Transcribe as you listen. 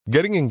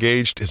Getting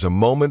engaged is a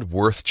moment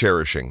worth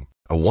cherishing.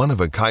 A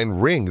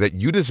one-of-a-kind ring that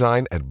you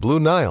design at Blue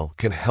Nile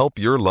can help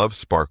your love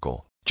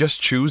sparkle. Just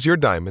choose your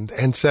diamond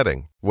and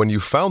setting. When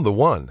you've found the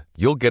one,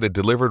 you'll get it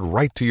delivered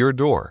right to your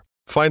door.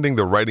 Finding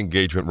the right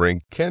engagement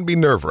ring can be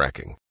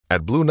nerve-wracking.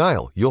 At Blue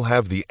Nile, you'll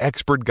have the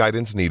expert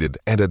guidance needed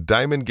and a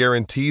diamond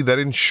guarantee that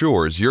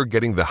ensures you're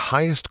getting the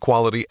highest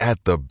quality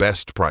at the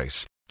best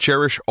price.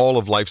 Cherish all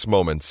of life's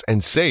moments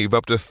and save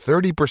up to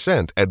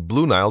 30% at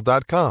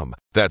BlueNile.com.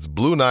 That's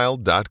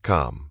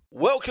BlueNile.com.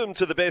 Welcome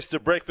to the best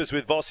of breakfast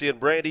with Vossi and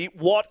Brandy.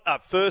 What a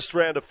first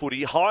round of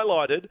footy,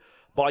 highlighted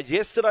by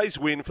yesterday's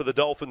win for the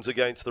Dolphins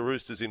against the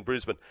Roosters in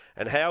Brisbane.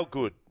 And how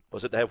good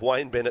was it to have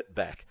Wayne Bennett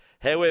back?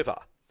 However,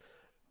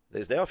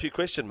 there's now a few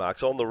question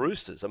marks on the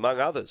Roosters, among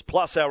others.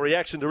 Plus our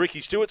reaction to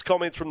Ricky Stewart's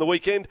comments from the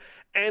weekend.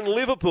 And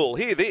Liverpool,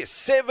 hear this,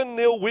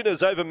 7-0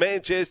 winners over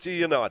Manchester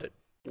United.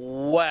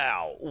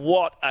 Wow,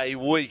 what a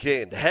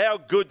weekend. How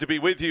good to be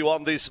with you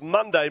on this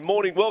Monday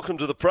morning. Welcome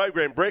to the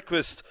program,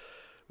 Breakfast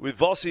with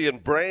Vossi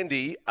and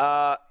Brandy.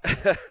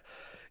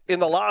 In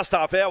the last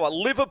half hour,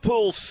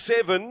 Liverpool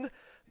 7,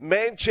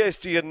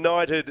 Manchester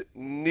United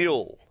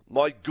 0.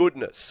 My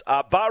goodness.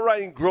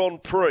 Bahrain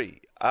Grand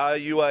Prix. Are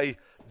you a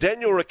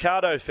Daniel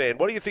Ricciardo fan?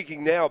 What are you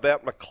thinking now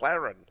about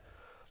McLaren?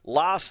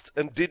 Last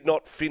and did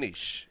not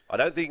finish. I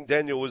don't think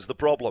Daniel was the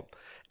problem.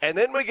 And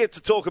then we get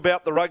to talk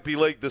about the rugby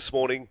league this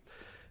morning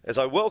as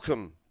I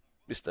welcome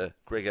Mr.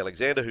 Greg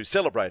Alexander, who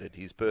celebrated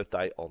his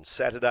birthday on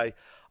Saturday.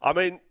 I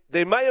mean,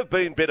 there may have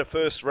been better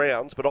first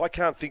rounds, but I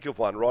can't think of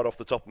one right off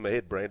the top of my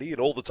head, Brandy, and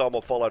all the time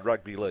I've followed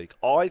rugby league.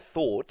 I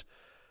thought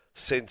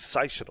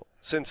sensational.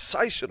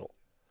 Sensational.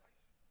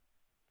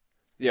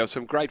 Yeah,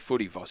 some great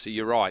footy, Vossi.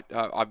 You're right.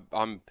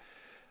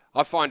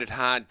 I find it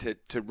hard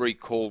to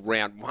recall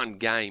round one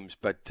games,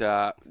 but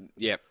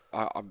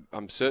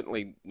I'm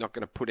certainly not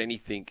going to put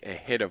anything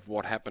ahead of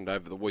what happened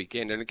over the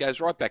weekend. And it goes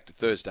right back to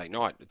Thursday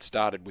night. It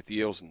started with the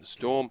Eels and the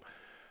Storm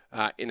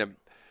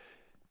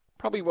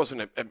probably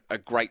wasn't a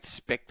great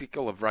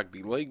spectacle of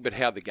rugby league, but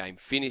how the game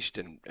finished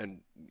and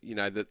you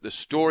know, the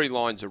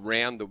storylines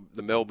around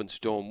the Melbourne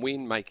Storm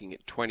win, making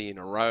it 20 in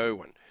a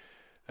row,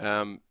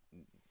 and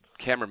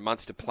Cameron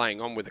Munster playing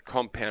on with a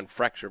compound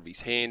fracture of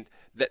his hand.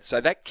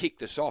 So that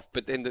kicked us off,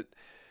 but then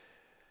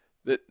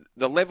the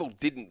level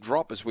didn't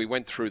drop as we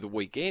went through the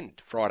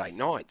weekend, Friday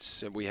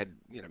nights. And we had,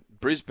 you know,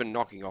 Brisbane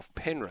knocking off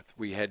Penrith.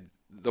 We had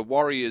the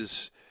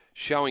Warriors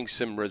showing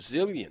some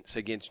resilience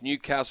against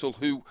Newcastle,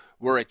 who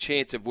were a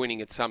chance of winning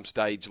at some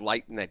stage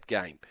late in that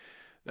game.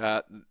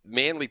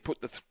 Manly put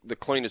the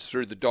cleaners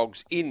through the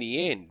Dogs in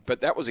the end, but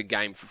that was a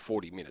game for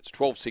 40 minutes,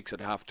 12-6 at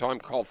half-time.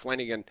 Kyle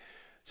Flanagan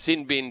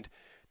sin-binned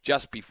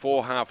just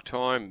before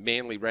half-time.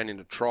 Manly ran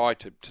in a try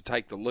to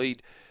take the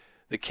lead.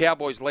 The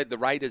Cowboys led the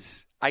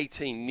Raiders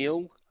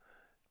 18-0,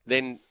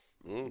 then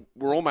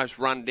were almost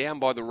run down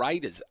by the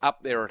Raiders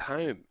up there at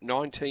home.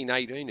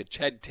 19-18, a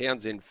Chad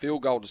Townsend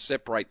field goal to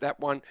separate that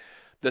one.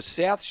 The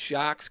South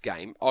Sharks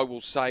game, I will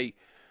say,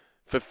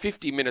 for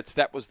 50 minutes,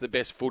 that was the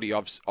best footy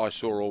I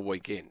saw all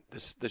weekend.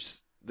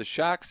 The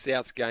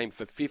Sharks-Souths game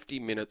for 50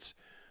 minutes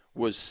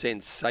was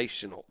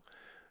sensational.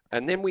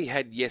 And then we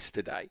had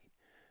yesterday.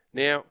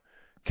 Now,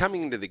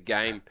 coming into the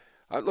game,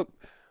 look,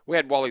 we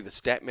had Wally the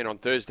Statman on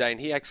Thursday,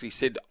 and he actually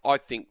said, I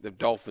think the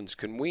Dolphins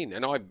can win.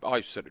 And I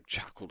sort of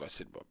chuckled. I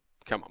said, well,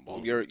 come on,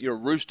 Wally, you're a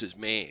Roosters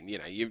man. You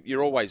know,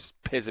 you're always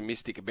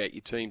pessimistic about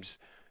your team's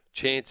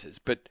chances.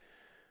 But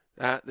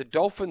the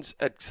Dolphins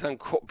at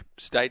Suncorp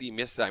Stadium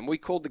yesterday, and we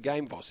called the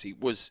game, Vossi,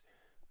 was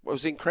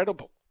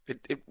incredible.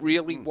 It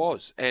really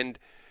was. And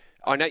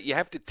I know you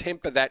have to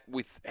temper that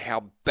with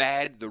how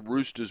bad the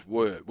Roosters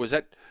were.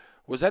 That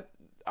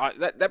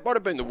might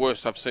have been the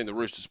worst I've seen the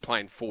Roosters play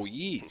in 4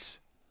 years.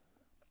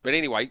 But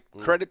anyway,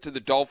 credit to the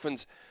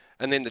Dolphins,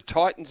 and then the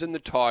Titans and the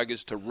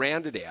Tigers to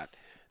round it out.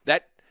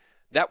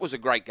 That was a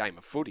great game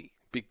of footy.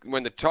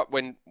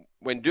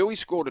 When Dewey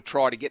scored a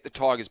try to get the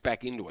Tigers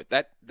back into it,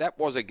 that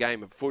was a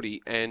game of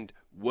footy, and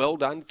well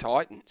done,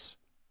 Titans.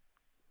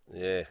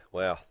 Yeah,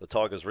 wow, the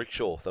Tigers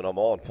rickshaw that I'm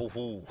on.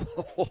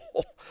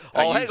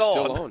 I'll hang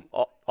on.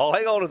 I'll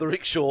hang on to the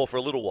rickshaw for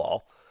a little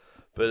while,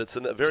 but it's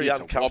a very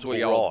uncomfortable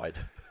ride.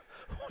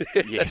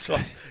 Yes.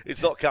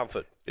 It's not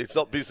comfort. It's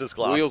not business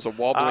class. Wheels are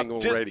wobbling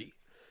already.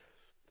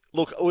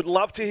 Look, I would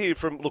love to hear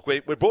from... Look,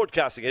 we're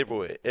broadcasting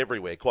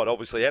everywhere, quite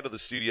obviously, out of the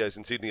studios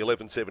in Sydney,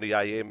 1170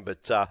 AM,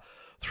 but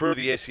through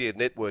the SEN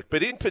network.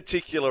 But in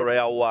particular,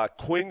 our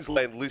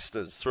Queensland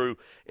listeners through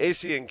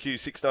SENQ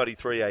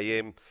 693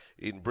 AM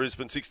in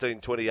Brisbane,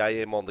 1620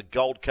 AM on the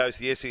Gold Coast,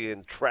 the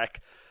SEN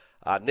Track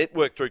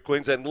network through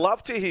Queensland.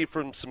 Love to hear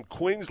from some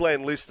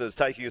Queensland listeners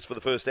taking us for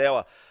the first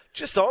hour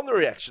just on the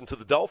reaction to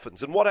the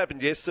Dolphins and what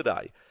happened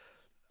yesterday.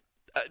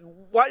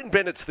 Wayne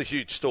Bennett's the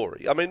huge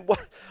story. I mean,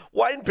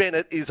 Wayne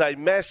Bennett is a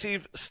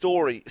massive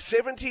story.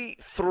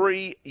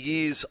 73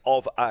 years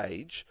of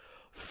age,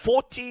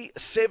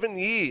 47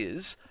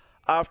 years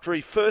after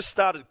he first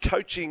started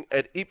coaching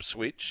at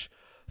Ipswich,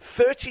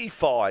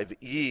 35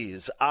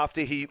 years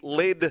after he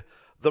led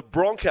the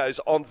Broncos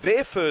on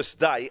their first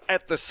day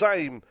at the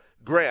same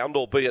ground,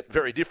 albeit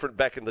very different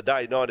back in the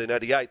day,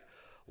 1988,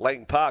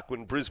 Lang Park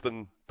when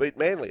Brisbane beat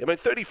Manly. I mean,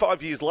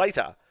 35 years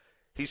later,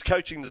 he's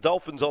coaching the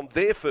Dolphins on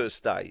their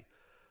first day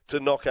to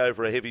knock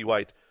over a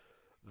heavyweight,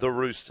 the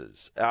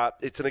Roosters.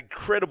 It's an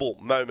incredible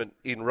moment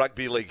in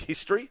rugby league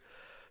history.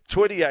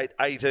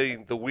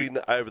 28-18, the win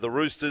over the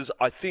Roosters.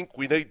 I think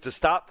we need to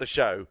start the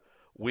show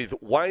with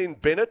Wayne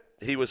Bennett.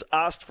 He was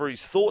asked for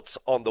his thoughts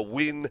on the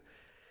win.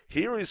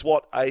 Here is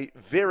what a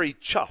very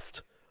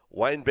chuffed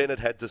Wayne Bennett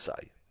had to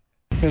say.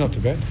 Yeah, not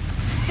too bad.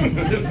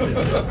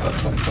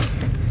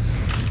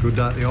 Good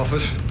day at the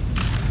office.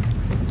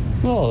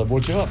 Oh, they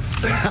brought you up.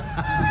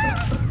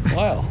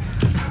 Wow.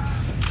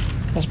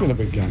 That's been a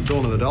big game.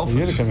 Gone to the Dolphins.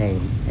 You had to come out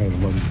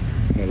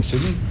of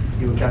Sydney.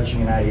 You were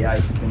coaching in '88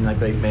 when they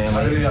beat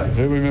Manly.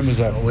 Who remembers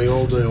that? We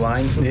all do,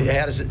 Wayne.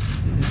 How does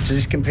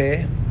this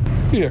compare?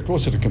 Yeah, of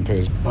course it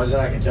compares.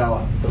 Isaiah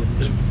Katoa, it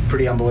was a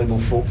pretty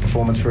unbelievable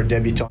performance for a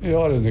debutant. Yeah,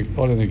 I didn't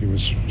think it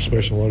was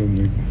special. I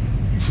didn't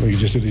think he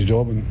just did his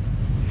job, and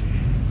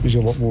he's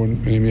got a lot more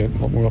in him yet, a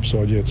lot more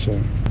upside yet. So.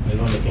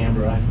 Move on to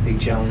Canberra, eh?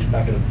 Big challenge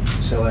back at a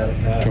sellout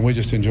at Cardiff. Can we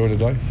just enjoy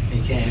today?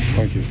 You can.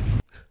 Thank you.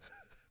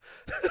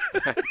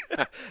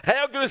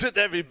 How good is it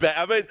to have him back?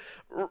 I mean,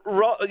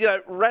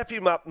 wrap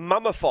him up,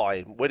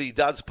 mummify him when he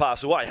does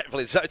pass away.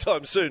 Hopefully it's no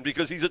time soon,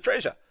 because he's a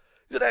treasure.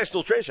 He's a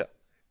national treasure,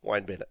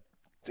 Wayne Bennett.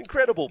 It's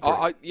incredible.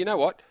 You know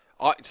what?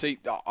 I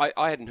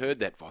hadn't heard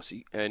that,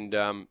 Vossi, and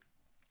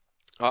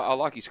I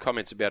like his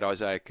comments about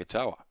Isaiah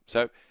Katoa.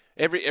 So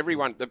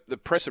everyone, the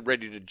press are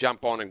ready to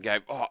jump on and go,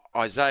 oh,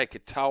 Isaiah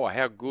Katoa,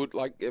 how good!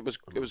 Like it was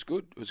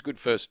good. It was a good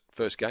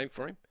first game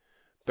for him.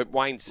 But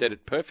Wayne said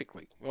it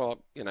perfectly. Well,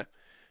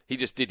 he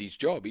just did his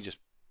job. He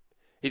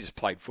just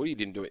played footy. He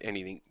didn't do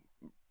anything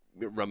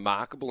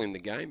remarkable in the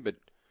game, but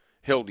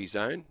held his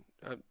own.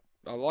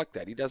 I like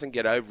that. He doesn't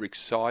get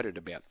overexcited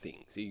about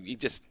things. He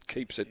just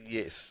keeps it.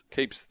 Yes.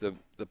 Keeps the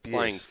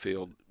playing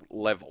field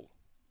level.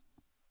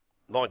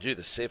 Mind you,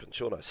 the 7,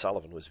 Sean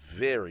O'Sullivan, was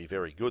very,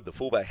 very good. The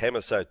fullback,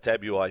 Hamiso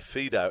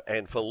Tabuai-Fidow,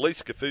 and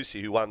Felice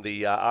Kafusi, who won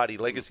the Artie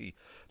Legacy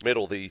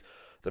medal, the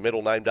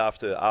medal named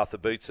after Arthur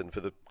Beetson for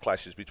the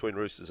clashes between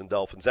Roosters and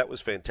Dolphins. That was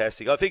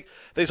fantastic. I think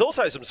there's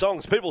also some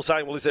songs. People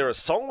saying, well, is there a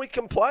song we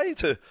can play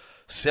to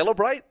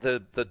celebrate the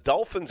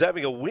Dolphins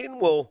having a win?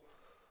 Well,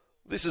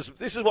 this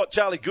is what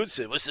Charlie Good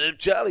said. What's up,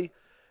 Charlie?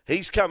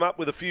 He's come up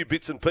with a few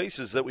bits and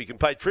pieces that we can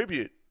pay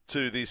tribute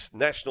to this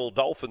National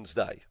Dolphins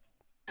Day.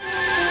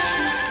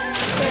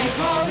 They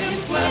call him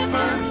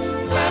Flipper,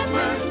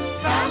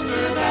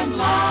 faster than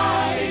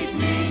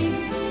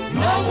lightning.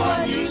 No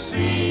one you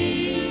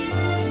see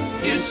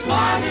is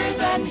smarter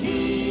than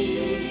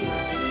he.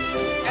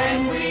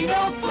 And we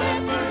know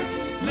Flipper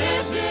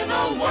lives in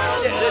a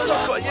world.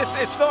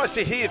 It's nice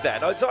to hear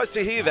that. It's nice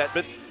to hear that,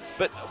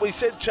 but we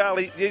said,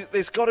 Charlie,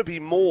 there's got to be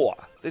more.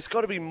 There's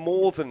got to be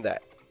more than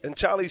that. And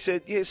Charlie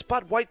said, yes,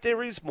 but wait,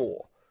 there is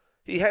more.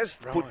 He has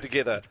put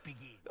together.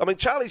 I mean,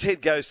 Charlie's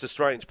head goes to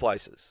strange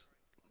places.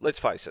 Let's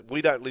face it.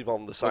 We don't live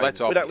on the same.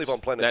 Well, we don't live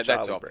on planet Charlie.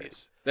 That's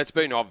obvious. That's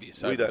been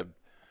obvious over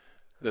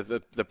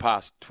the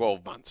past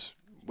 12 months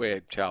where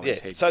Charlie's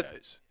head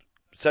goes.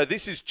 So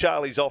this is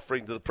Charlie's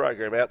offering to the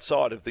program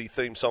outside of the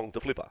theme song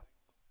to Flipper.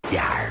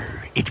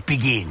 Yarr, it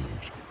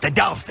begins. The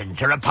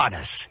Dolphins are upon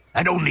us,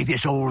 and only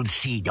this old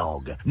sea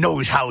dog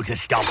knows how to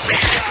stop them.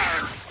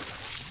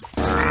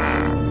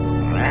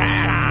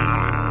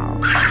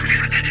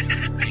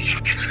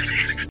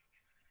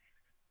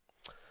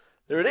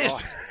 There it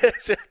is.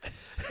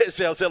 It's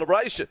our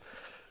celebration.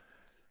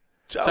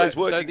 Charlie's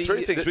working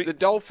through things.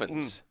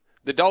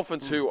 The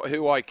Dolphins,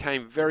 who I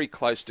came very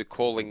close to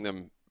calling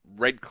them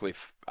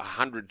Redcliffe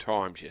 100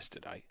 times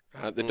yesterday.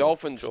 The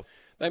Dolphins, sure.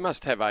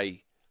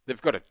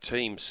 They've got a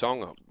team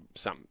song of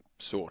some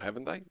sort,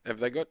 haven't they? Have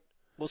they got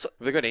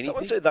anything?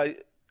 Someone said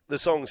the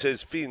song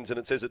says fins, and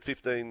it says at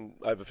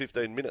over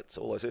 15 minutes.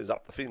 All I say is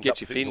up the fins. Get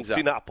your fins up.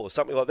 Fin up or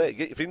something like that.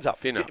 Get your fins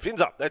up. Get your fins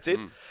up. That's it.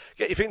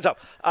 Get your fins up.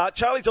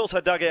 Charlie's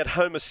also dug out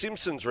Homer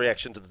Simpson's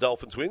reaction to the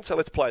Dolphins win, so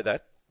let's play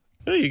that.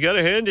 Well, you got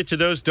to hand it to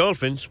those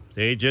Dolphins.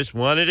 They just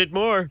wanted it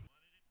more.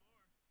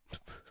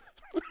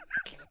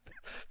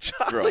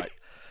 Charlie, right.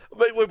 I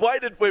mean,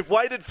 we've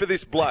waited for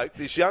this bloke,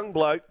 this young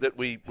bloke that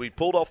we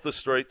pulled off the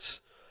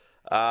streets.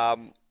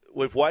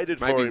 We've waited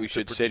for him to Maybe we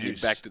should send him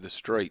back to the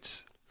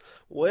streets.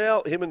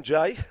 Well, him and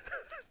Jay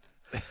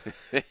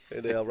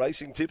and our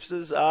racing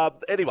tipsters.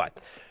 Anyway,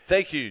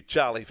 thank you,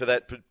 Charlie, for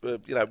that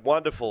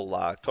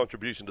wonderful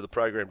contribution to the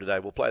program today.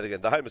 We'll play it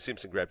again. The Homer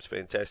Simpson grab's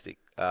fantastic.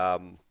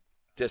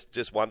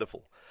 Just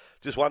wonderful.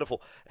 Just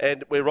wonderful.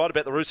 And we're right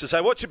about the Roosters.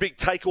 So what's your big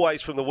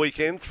takeaways from the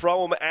weekend?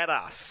 Throw them at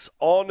us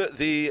on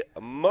the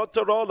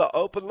Motorola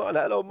open line.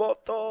 Hello,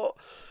 Moto.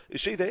 Is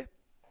she there?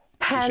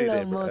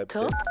 Hello,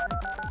 Moto.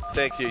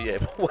 Thank you, yeah.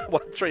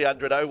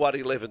 1300 01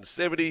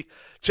 1170.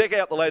 Check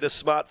out the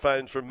latest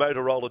smartphones from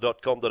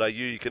Motorola.com.au.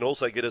 You can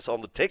also get us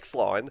on the text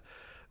line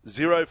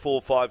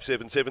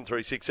 0457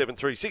 736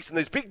 736. And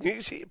there's big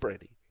news here,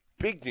 Brandy.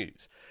 Big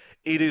news.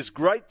 It is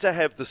great to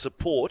have the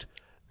support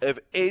of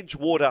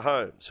Edgewater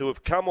Homes, who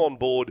have come on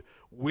board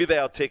with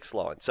our text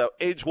line. So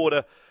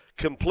Edgewater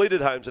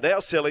Completed Homes are now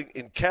selling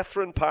in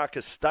Catherine Park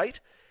Estate,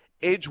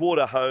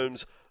 Edgewater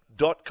Homes,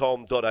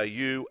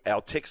 edgewaterhomes.com.au.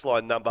 Our text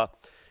line number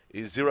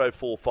is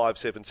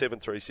 0457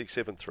 736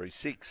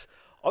 736.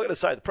 I've got to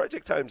say, the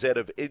project homes out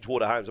of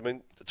Edgewater Homes, I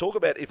mean, talk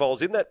about if I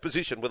was in that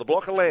position with a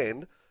block of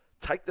land,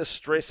 take the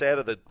stress out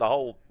of the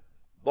whole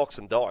box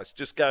and dice.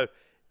 Just go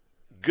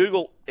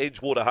Google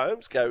Edgewater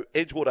Homes, go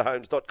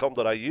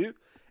edgewaterhomes.com.au,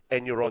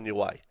 and you're on your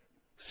way.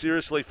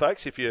 Seriously,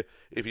 folks, if you're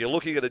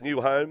looking at a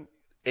new home,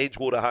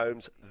 Edgewater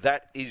Homes,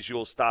 that is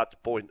your start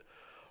point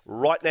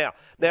right now.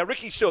 Now,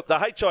 Ricky Stuart, the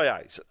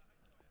HIAs,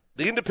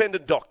 the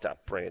independent doctor,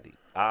 Brandy.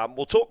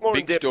 We'll talk more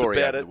in depth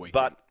about it,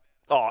 but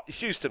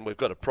Houston, we've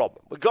got a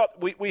problem.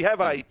 We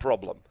have a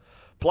problem.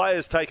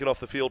 Players taken off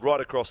the field right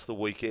across the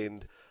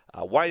weekend.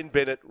 Wayne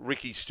Bennett,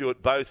 Ricky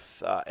Stuart,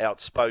 both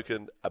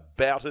outspoken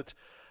about it.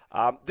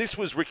 This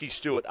was Ricky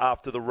Stuart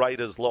after the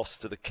Raiders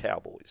lost to the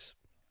Cowboys.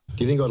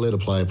 Do you think I'd let a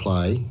player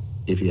play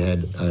if he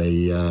had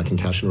a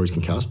concussion or he's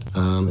concussed?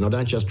 And I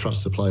don't just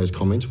trust the player's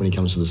comments when he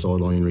comes to the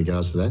sideline in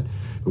regards to that,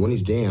 but when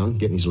he's down,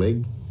 getting his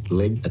leg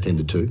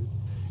attended to.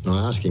 And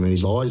I asked him, and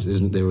his eyes,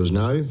 there was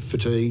no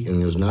fatigue and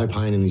there was no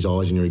pain in his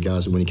eyes in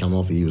regards to when he came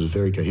off, he was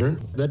very coherent.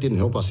 That didn't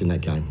help us in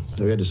that game.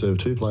 We had to serve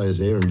two players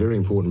there in very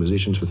important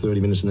positions for 30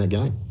 minutes in that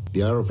game.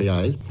 The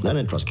RLPA, they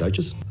don't trust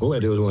coaches. All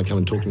they do is want to come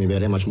and talk to me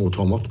about how much more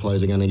time off the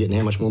players are going to get and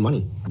how much more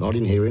money. I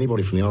didn't hear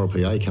anybody from the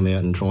RLPA come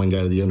out and try and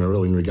go to the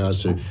NRL in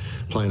regards to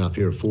playing up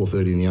here at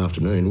 4:30 in the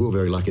afternoon. We were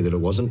very lucky that it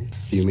wasn't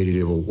the humidity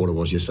of what it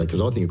was yesterday,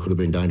 because I think it could have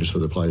been dangerous for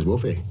the players'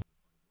 welfare.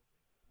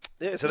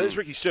 Yeah, so there's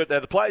Ricky Stuart. Now,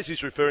 the players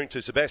he's referring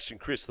to, Sebastian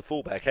Chris, the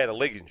fullback, had a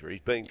leg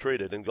injury, being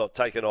treated and got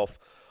taken off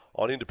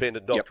on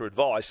independent doctor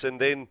advice.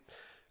 And then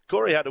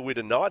Corey had to win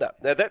a nighter.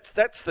 Now,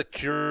 that's the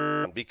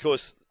cure,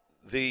 because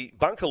the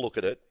bunker look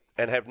at it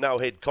and have no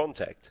head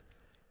contact.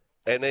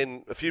 And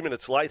then a few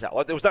minutes later,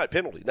 there was no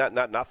penalty,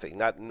 nothing,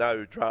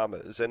 no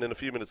dramas. And then a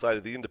few minutes later,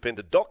 the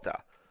independent doctor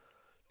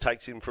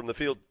takes him from the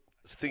field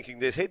thinking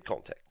there's head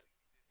contact.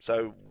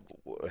 So,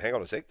 hang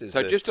on a sec.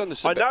 Just on the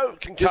I know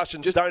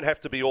concussions don't have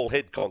to be all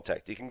head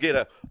contact. You can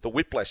get the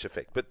whiplash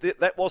effect, but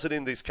that wasn't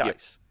in this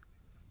case.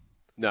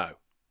 No,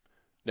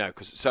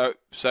 because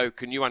so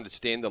can you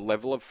understand the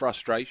level of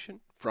frustration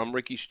from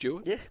Ricky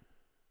Stuart? Yeah,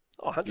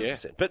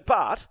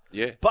 100%.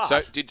 Yeah. But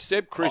so did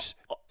Seb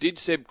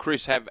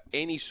Chris have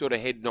any sort of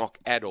head knock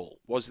at all?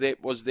 Was there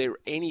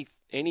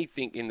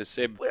anything in the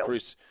Seb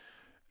Chris?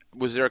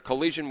 Was there a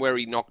collision where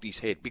he knocked his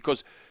head?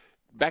 Because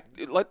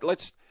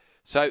let's.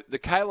 So the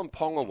Kalen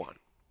Ponga one,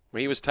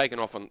 where he was taken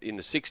off in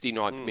the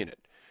 69th minute.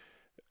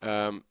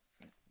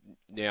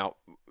 Now,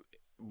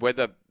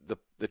 whether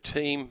the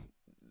team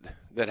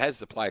that has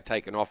the player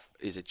taken off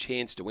is a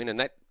chance to win, and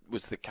that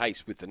was the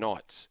case with the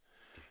Knights.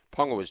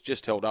 Ponga was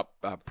just held up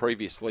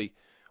previously,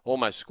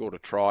 almost scored a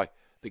try.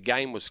 The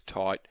game was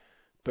tight.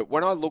 But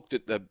when I looked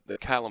at the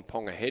Kalen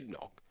Ponga head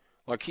knock,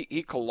 like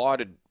he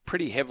collided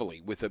pretty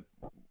heavily with a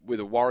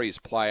Warriors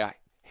player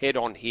head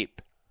on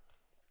hip.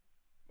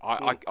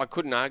 I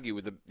couldn't argue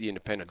with the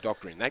independent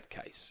doctor in that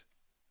case.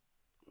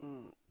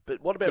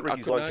 But what about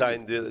Ricky's line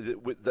saying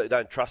they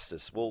don't trust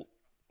us? Well,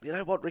 you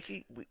know what,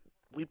 Ricky?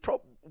 We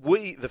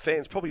the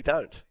fans, probably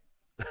don't.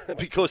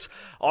 Because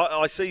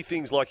I see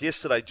things like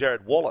yesterday,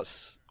 Jared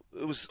Wallace.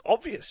 It was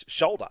obvious,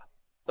 shoulder.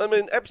 I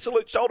mean,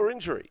 absolute shoulder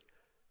injury.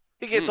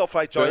 He gets off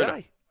HIA.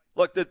 Burner.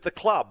 Like the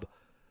club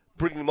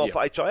bringing him off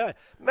HIA.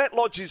 Matt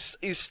Lodge is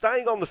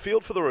staying on the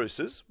field for the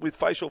Roosters with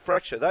facial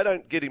fracture. They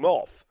don't get him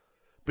off.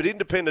 But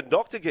independent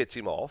doctor gets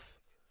him off,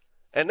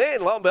 and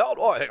then lo and behold,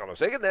 hang on a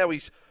second, now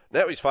he's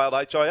failed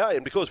HIA,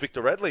 and because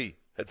Victor Radley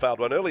had failed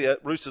one earlier,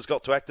 Roosters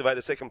got to activate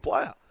a second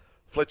player,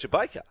 Fletcher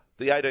Baker,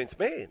 the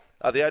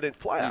 18th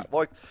player.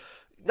 Like,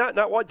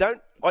 no,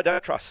 I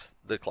don't trust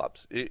the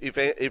clubs.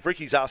 If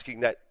Ricky's asking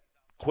that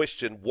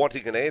question,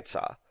 wanting an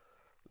answer,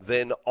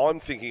 then I'm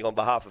thinking on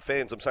behalf of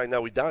fans. I'm saying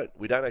no, we don't.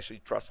 We don't actually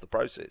trust the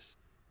process.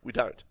 We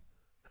don't.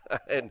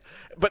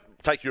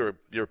 But take your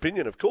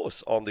opinion, of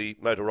course, on the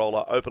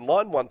Motorola open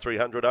line,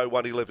 1300 01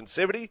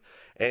 1170,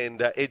 and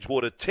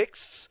Edgewater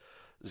texts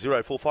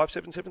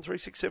 0457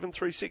 736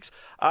 736.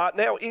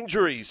 Now,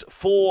 injuries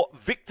for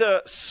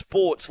Victor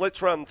Sports.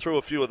 Let's run through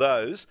a few of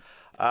those.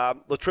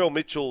 Latrell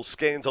Mitchell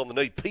scans on the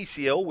knee,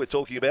 PCL we're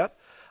talking about.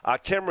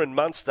 Cameron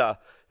Munster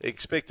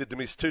expected to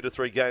miss 2 to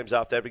 3 games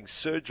after having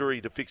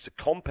surgery to fix a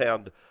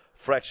compound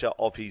fracture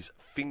of his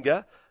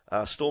finger.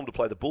 Storm to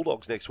play the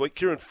Bulldogs next week.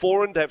 Kieran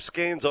Foran to have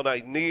scans on a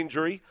knee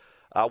injury,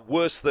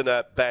 worse than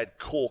a bad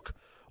cork,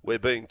 we're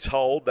being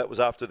told. That was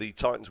after the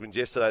Titans win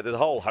yesterday. There's a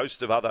whole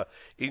host of other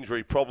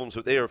injury problems,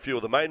 but there are a few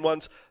of the main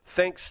ones.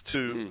 Thanks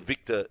to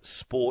Victor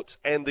Sports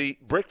and the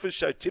breakfast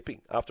show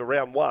tipping after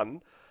round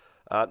one.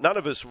 None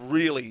of us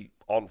really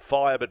on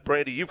fire, but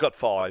Brandy, you've got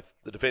 5,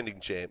 the defending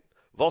champ.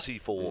 Vossi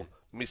 4,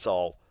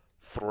 Missile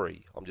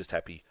 3. I'm just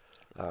happy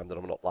that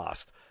I'm not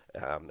last.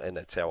 And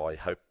that's how I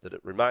hope that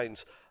it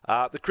remains.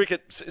 The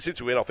cricket,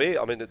 since we went off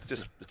air, I mean,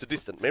 it's a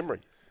distant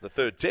memory, the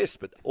third test,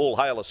 but all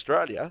hail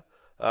Australia.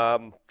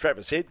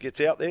 Travis Head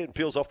gets out there and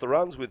peels off the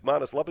runs with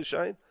Marnus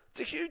Labuschagne. It's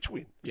a huge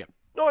win. Yep.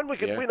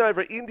 9-wicket win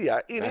over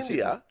India.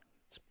 India.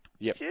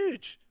 It's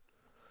huge.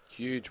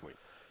 Huge win.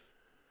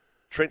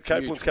 Trent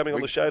Copeland's coming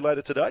on the show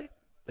later today.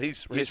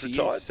 He's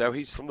retired so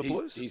he's from the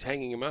Blues. He's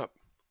hanging him up.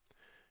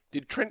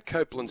 Did Trent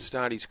Copeland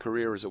start his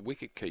career as a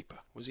wicket keeper?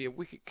 Was he a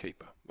wicket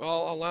keeper?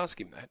 Well, I'll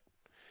ask him that.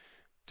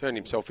 Turned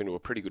himself into a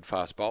pretty good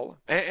fast bowler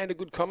and a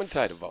good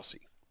commentator, Vossi.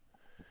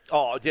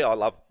 Oh, yeah, I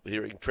love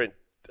hearing Trent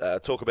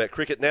talk about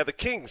cricket. Now, the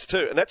Kings,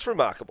 too, and that's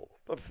remarkable.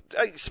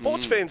 Hey,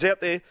 sports fans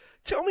out there,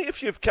 tell me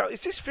if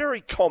is this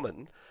very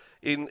common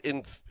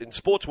in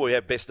sports where you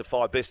have best of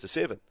 5, best of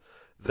 7,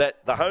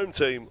 that the home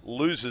team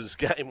loses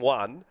game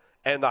 1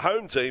 and the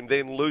home team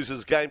then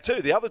loses game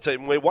 2? The other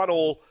team, we're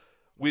 1-1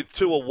 with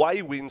 2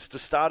 away wins to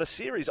start a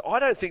series. I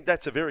don't think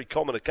that's a very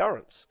common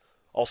occurrence.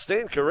 I'll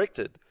stand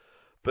corrected,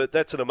 but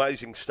that's an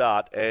amazing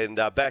start. And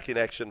back in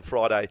action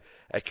Friday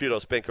at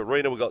Kudos Bank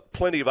Arena. We've got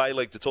plenty of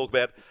A-League to talk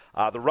about.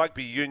 The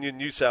Rugby Union,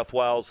 New South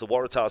Wales, the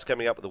Waratahs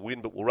coming up with a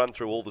win, but we'll run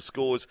through all the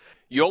scores.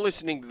 You're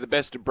listening to the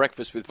Best of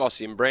Breakfast with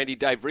Vossi and Brandy.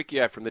 Dave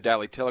Riccio from the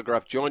Daily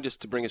Telegraph joined us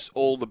to bring us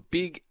all the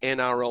big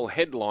NRL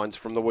headlines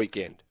from the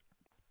weekend.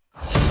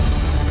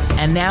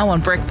 And now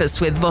on Breakfast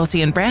with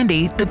Vossi and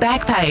Brandy, the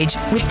back page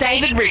with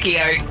David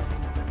Riccio.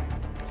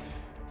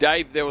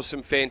 Dave, there was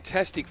some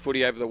fantastic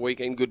footy over the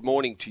weekend. Good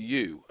morning to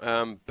you.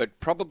 But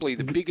probably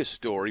the biggest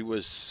story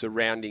was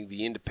surrounding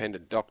the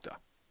independent doctor.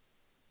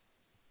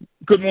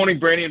 Good morning,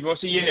 Brandy and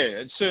Vossi.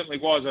 Yeah, it certainly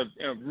was. I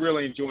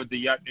really enjoyed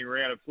the opening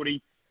round of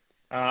footy.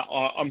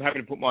 I'm happy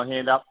to put my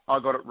hand up. I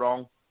got it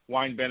wrong.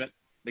 Wayne Bennett,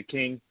 the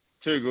king,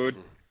 too good.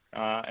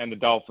 And the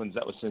Dolphins,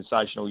 that was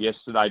sensational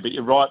yesterday. But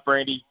you're right,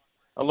 Brandy.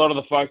 A lot of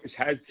the focus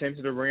has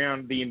centred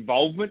around the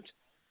involvement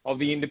of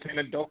the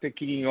independent doctor,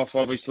 kicking off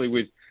obviously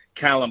with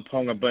Kalyn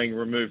Ponga being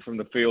removed from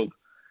the field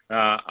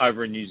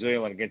over in New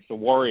Zealand against the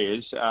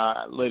Warriors,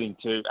 leading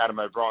to Adam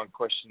O'Brien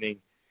questioning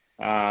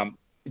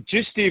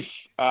just if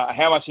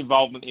how much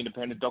involvement the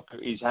independent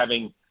doctor is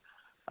having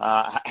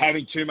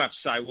too much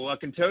say. Well, I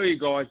can tell you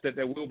guys that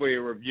there will be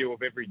a review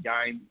of every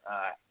game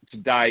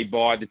today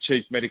by the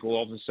Chief Medical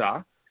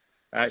Officer,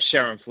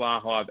 Sharon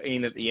Flahive,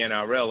 in at the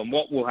NRL. And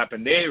what will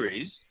happen there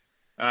is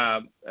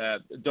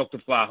Dr.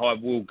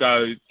 Flahive will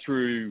go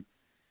through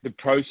the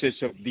process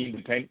of the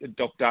independent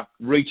doctor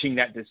reaching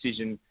that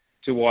decision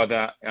to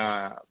either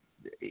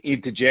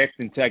interject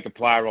and take a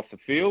player off the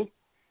field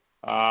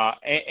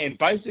and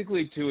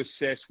basically to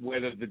assess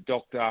whether the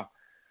doctor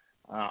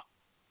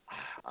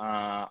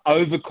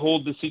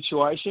overcalled the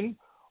situation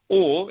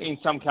or in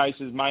some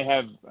cases may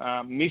have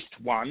missed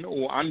one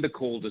or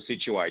undercalled the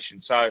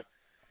situation. So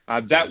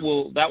that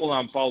will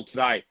unfold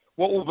today.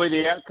 What will be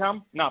the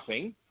outcome?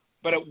 Nothing.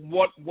 But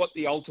what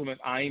the ultimate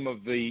aim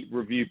of the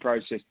review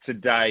process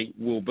today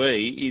will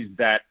be is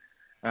that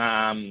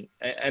an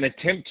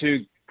attempt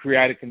to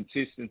create a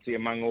consistency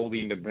among all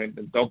the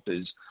independent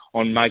doctors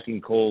on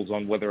making calls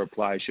on whether a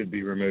player should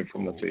be removed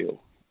from the field.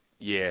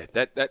 Yeah,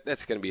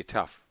 that's going to be a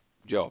tough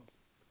job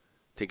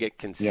to get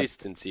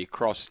consistency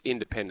across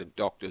independent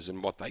doctors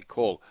and what they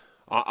call.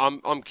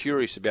 I'm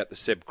curious about the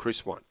Seb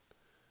Chris one,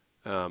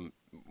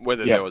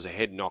 whether there was a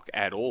head knock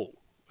at all.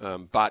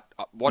 But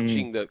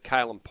watching the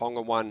Kalyn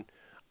Ponga one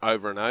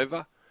over and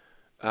over,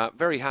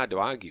 very hard to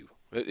argue.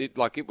 It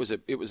was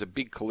a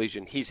big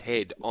collision. His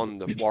head on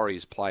the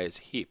Warriors player's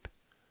hip.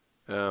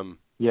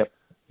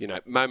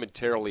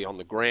 Momentarily on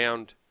the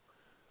ground.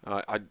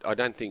 I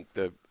don't think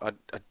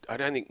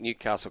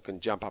Newcastle can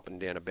jump up and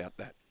down about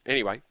that.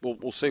 Anyway,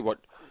 we'll see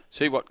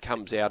what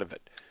comes out of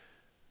it.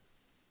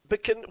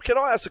 But can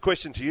I ask a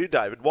question to you,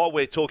 David? While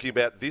we're talking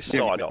about this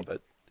side of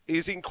it.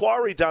 Is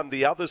inquiry done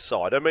the other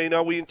side? I mean,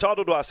 are we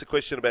entitled to ask a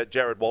question about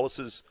Jared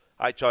Wallace's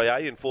HIA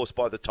enforced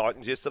by the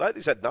Titans yesterday?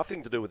 This had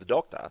nothing to do with the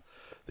doctor.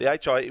 The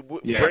HIA,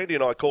 Brandy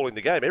and I calling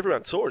the game,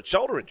 everyone saw it.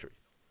 Shoulder injury.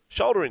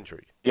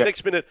 Yeah.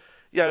 Next minute,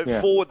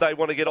 forward they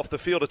want to get off the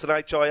field. It's an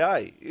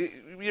HIA.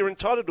 You're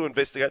entitled to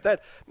investigate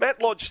that. Matt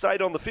Lodge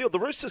stayed on the field. The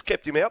Roosters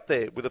kept him out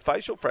there with a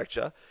facial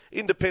fracture.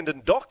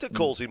 Independent doctor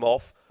calls him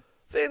off.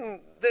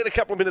 Then a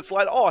couple of minutes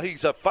later,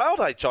 he's a failed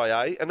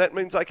HIA, and that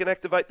means they can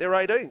activate their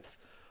 18th.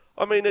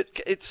 I mean,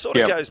 it sort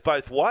of goes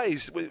both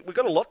ways. We've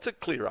got a lot to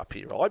clear up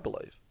here, I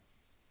believe.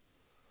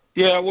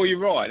 Yeah, well, you're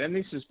right. And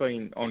this has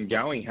been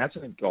ongoing,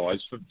 hasn't it, guys,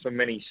 for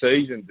many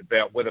seasons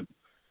about whether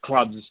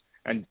clubs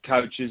and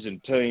coaches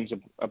and teams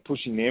are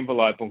pushing the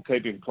envelope on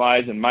keeping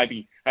players and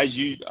maybe, as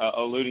you are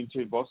alluding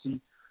to,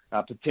 Bossy,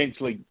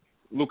 potentially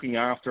looking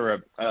at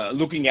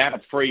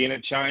a free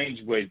interchange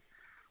with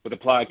a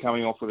player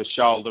coming off with a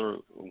shoulder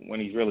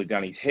when he's really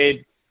done his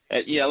head.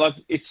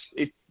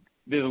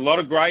 There's a lot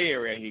of grey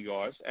area here,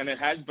 guys, and it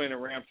has been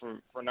around for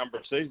a number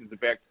of seasons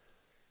about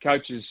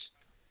coaches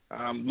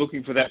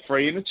looking for that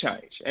free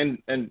interchange.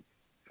 And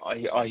I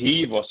hear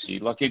you,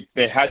 Vossi.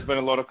 There has been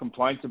a lot of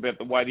complaints about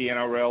the way the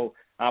NRL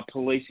are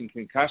policing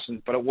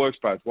concussions, but it works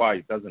both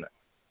ways, doesn't it?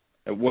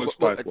 It works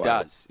both ways. It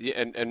does.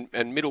 Yeah,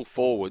 and middle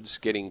forwards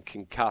getting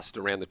concussed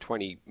around the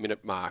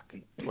 20-minute mark,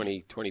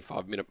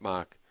 25-minute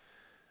mark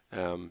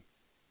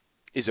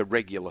is a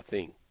regular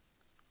thing.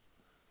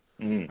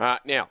 Now,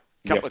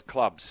 a couple of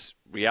clubs.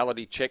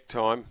 Reality check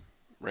time,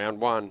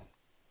 round one.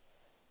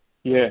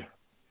 Yeah.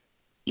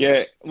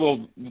 Yeah,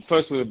 well,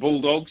 firstly, the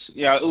Bulldogs.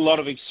 Yeah, a lot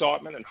of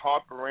excitement and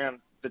hype around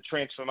the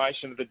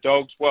transformation of the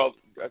Dogs. Well,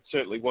 it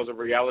certainly was a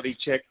reality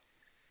check.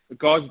 The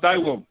guys, they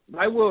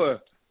were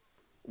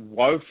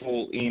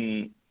woeful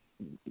in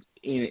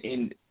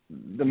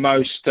the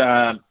most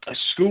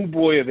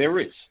schoolboy of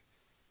errors.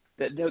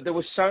 There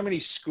were so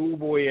many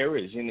schoolboy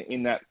errors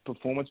in that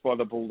performance by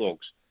the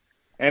Bulldogs,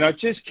 and I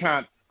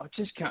can't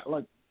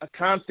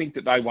think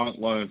that they won't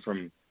learn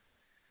from.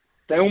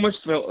 They almost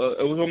felt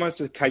it was almost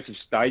a case of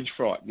stage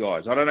fright,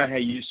 guys. I don't know how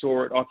you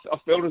saw it. I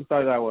felt as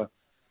though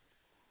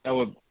they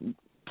were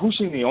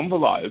pushing the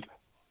envelope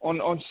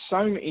in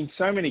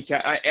so many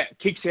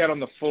kicks out on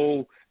the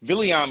full.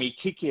 Viliami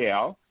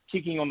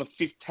kicking on the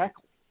fifth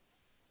tackle.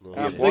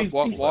 Why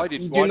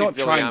did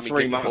Viliami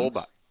get the ball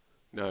back?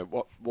 No,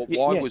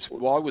 why was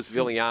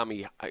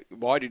Viliami?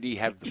 Why did he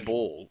have the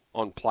ball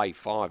on play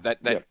 5?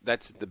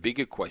 That's the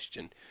bigger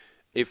question.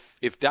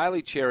 If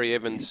Daly Cherry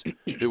Evans,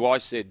 who I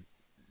said,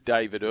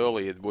 David,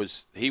 earlier,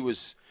 was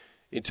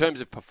in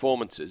terms of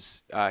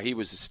performances, he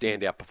was a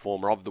standout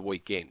performer of the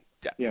weekend.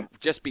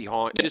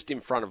 Just in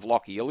front of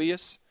Lockie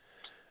Ilias.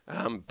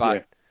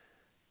 But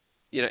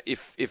you know,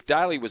 if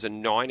Daly was a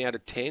 9 out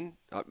of 10,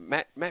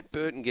 Matt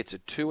Burton gets a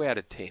 2 out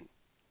of 10.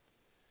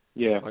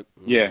 You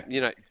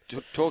know,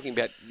 talking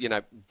about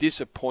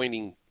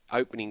disappointing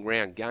opening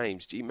round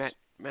games. Gee, Matt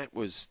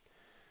was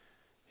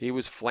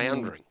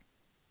floundering.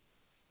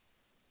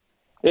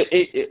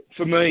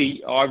 For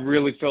me, I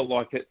really felt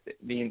like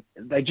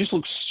they just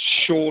looked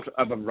short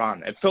of a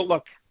run. It felt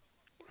like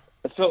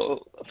that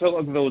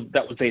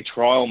was their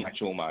trial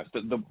match almost.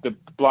 The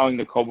blowing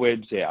the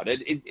cobwebs out.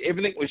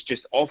 Everything was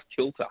just off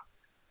kilter.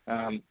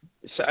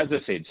 So as I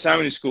said, so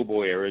many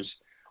schoolboy errors.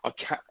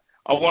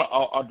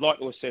 I'd like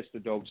to assess the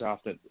Dogs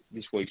after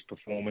this week's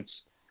performance.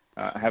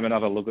 Have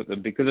another look at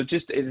them because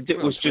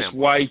it was just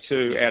way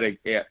too out of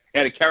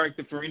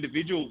character for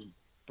individuals.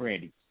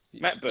 Brandy.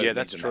 Matt Burton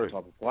that's isn't true. that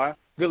type of player.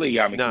 Really,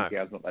 not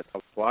that type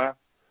of player.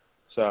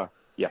 So,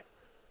 yeah.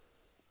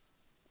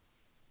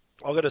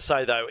 I've got to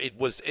say, though,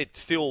 it's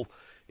still,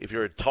 if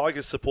you're a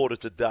Tigers supporter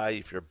today,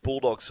 if you're a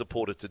Bulldogs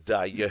supporter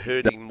today, you're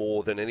hurting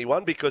more than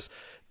anyone because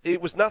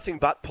it was nothing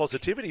but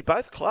positivity.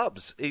 Both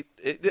clubs,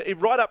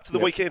 right up to the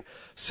weekend.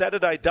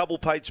 Saturday,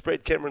 double-page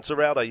spread, Cameron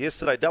Ciraldo.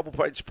 Yesterday,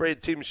 double-page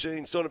spread, Tim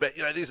Sheens talking about,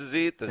 this is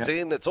it, the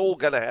Zen, it's all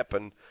going to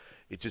happen.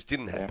 It just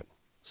didn't happen.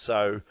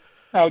 So...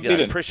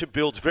 pressure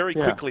builds very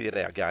quickly in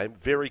our game,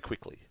 very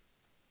quickly.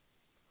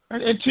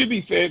 And to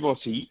be fair,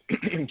 Bossy,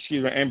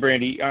 excuse me, and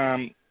Brandy,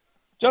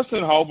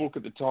 Justin Holbrook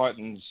at the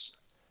Titans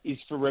is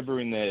forever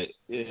in the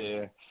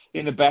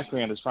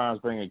background as far as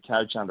being a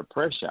coach under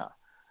pressure.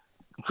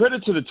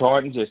 Credit to the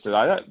Titans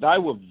yesterday. They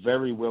were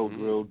very well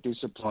drilled,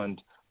 disciplined,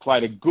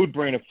 played a good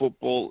brand of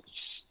football.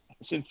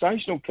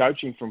 Sensational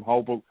coaching from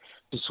Holbrook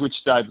to switch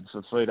David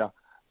Fafita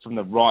from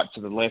the right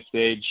to the left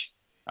edge.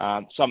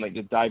 Something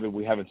that, David,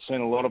 we haven't seen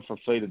a lot of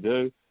Fafita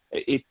do.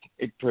 It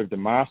proved a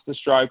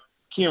masterstroke.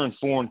 Kieran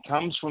Foran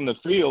comes from the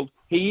field.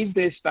 He is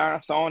their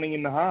star signing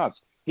in the halves.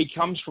 He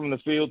comes from the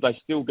field. They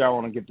still go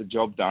on and get the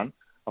job done.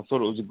 I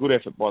thought it was a good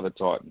effort by the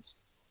Titans.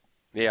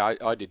 Yeah,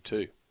 I did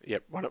too. Yeah,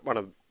 one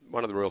of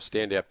the real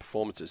standout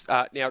performances.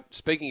 Now,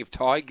 speaking of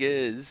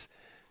Tigers,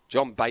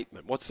 John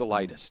Bateman, what's the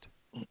latest?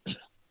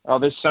 Oh,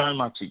 there's so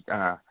much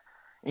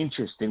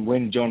interest in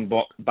when John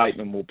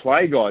Bateman will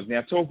play, guys.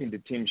 Now, talking to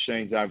Tim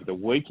Sheens over the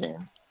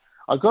weekend,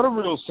 I got a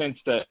real sense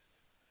that,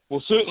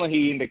 well, certainly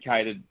he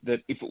indicated that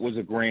if it was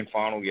a grand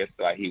final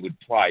yesterday, he would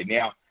play.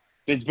 Now,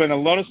 there's been a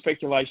lot of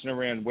speculation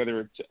around whether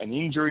it's an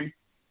injury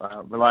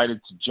related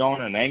to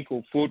John, an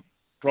ankle, foot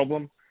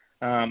problem.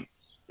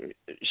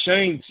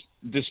 Sheens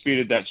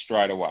disputed that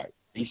straight away.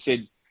 He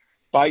said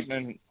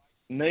Bateman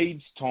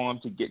needs time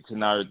to get to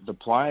know the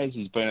players.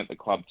 He's been at the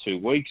club 2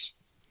 weeks.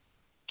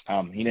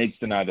 He needs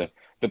to know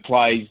the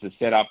plays, the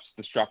setups,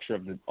 the structure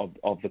of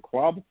the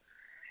club,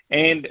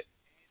 and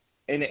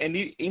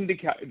he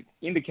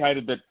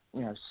indicated that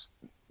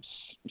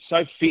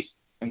so fit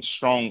and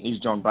strong is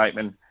John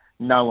Bateman,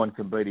 no one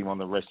can beat him on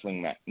the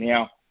wrestling mat.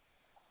 Now,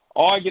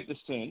 I get the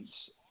sense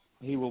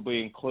he will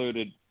be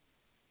included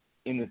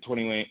in the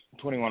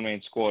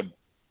 21-man squad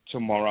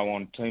tomorrow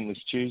on Teamless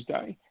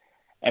Tuesday,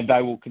 and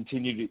they will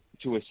continue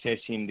to assess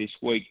him this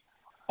week.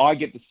 I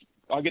get the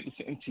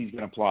sense he's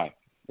going to play.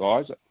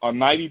 Guys, I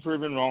may be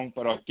proven wrong,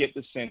 but I get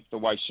the sense, the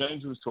way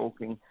Sheens was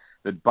talking,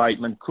 that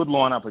Bateman could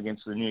line up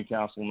against the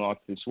Newcastle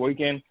Knights this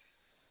weekend.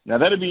 Now,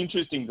 that'd be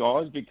interesting,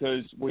 guys,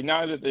 because we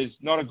know that there's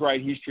not a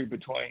great history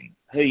between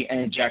he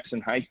and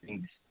Jackson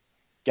Hastings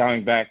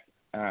going back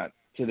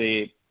to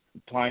their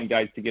playing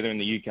days together in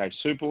the UK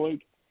Super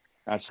League.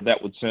 So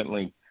that would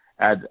certainly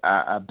add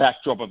a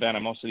backdrop of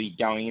animosity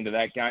going into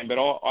that game. But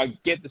I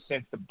get the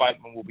sense that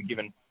Bateman will be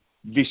given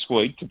this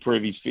week to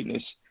prove his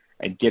fitness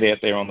and get out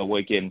there on the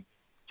weekend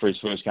for his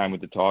first game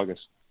with the Tigers.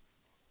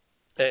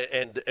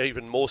 And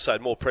even more so,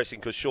 more pressing,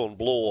 because Sean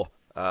Bloor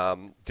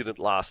didn't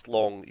last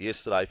long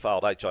yesterday,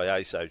 failed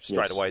HIA, so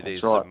straight away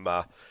there's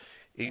some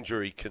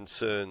injury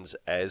concerns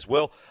as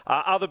well.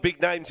 Other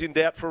big names in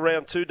doubt for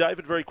round 2,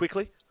 David, very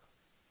quickly?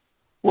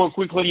 Well,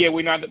 quickly,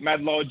 we know that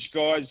Matt Lodge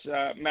for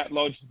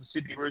the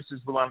Sydney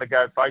Roosters will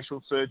undergo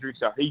facial surgery,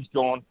 so he's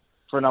gone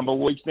for a number of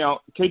weeks. Now,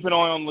 keep an eye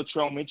on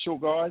Latrell Mitchell,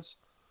 guys.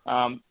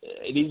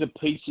 It is a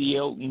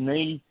PCL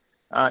knee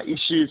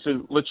issue for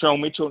Latrell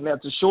Mitchell. Now,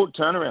 it's a short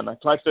turnaround. They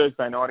play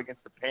Thursday night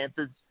against the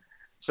Panthers,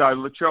 so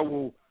Latrell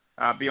will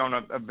be on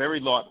a very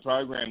light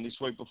program this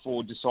week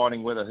before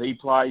deciding whether he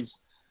plays.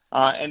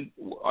 And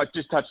I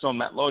just touched on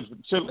Matt Lodge, but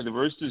certainly the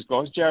Roosters,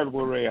 guys. Jared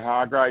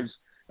Waerea-Hargreaves,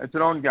 it's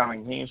an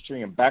ongoing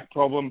hamstring and back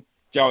problem.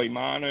 Joey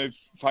Manu,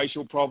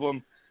 facial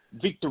problem.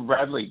 Victor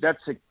Radley,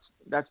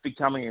 that's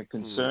becoming a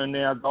concern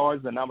now, guys.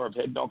 The number of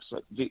head knocks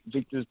that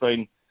Victor's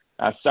been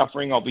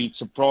suffering. I'll be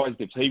surprised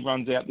if he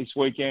runs out this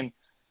weekend.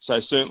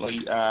 So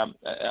certainly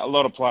a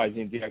lot of players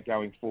in doubt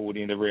going forward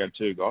into round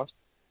 2, guys.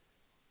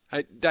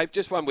 Hey, Dave,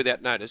 just one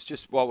without notice,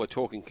 just while we're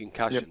talking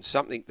concussions,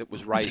 something that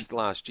was raised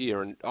last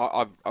year, and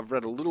I've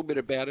read a little bit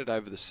about it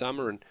over the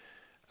summer, and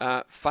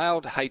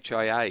failed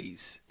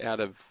HIAs out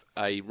of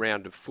a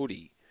round of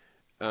footy,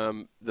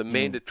 the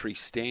mandatory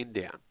stand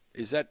down.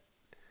 Is that,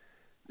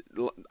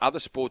 other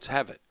sports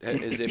have it?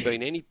 Has there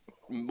been any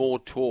more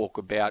talk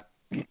about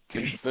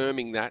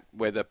confirming that,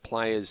 whether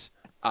players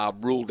are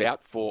ruled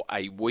out for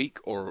a week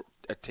or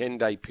a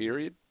 10-day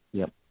period?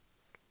 Yep.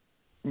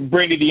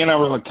 Brandy, the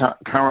NRL are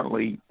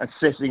currently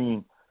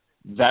assessing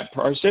that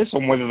process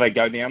on whether they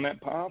go down that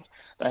path.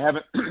 They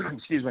haven't,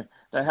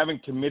 they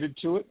haven't committed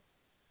to it.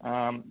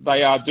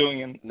 They are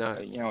doing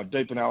a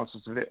deep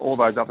analysis of all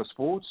those other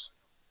sports,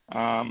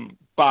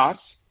 but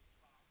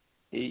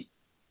it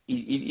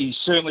is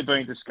certainly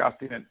being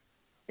discussed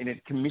in a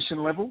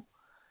commission level,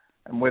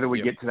 and whether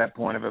we get to that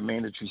point of a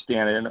mandatory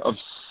stand of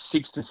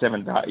 6 to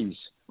 7 days.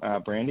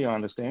 Brandy, I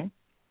understand.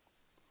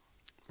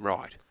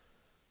 Right.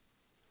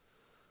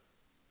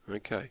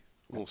 Okay,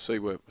 we'll see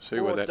where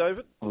that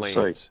David?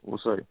 lands. We'll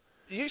see.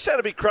 You sound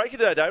a bit croaky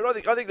today,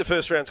 David. I think the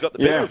first round's got the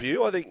better of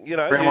you. I think you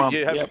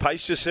haven't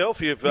paced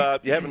yourself. You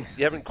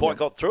haven't quite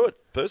got through it.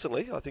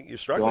 Personally, I think you're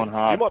struggling.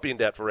 You might be in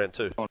doubt for round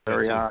 2. Gone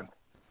very hard.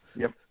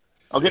 Yep.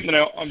 I'm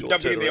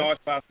jumping in the ice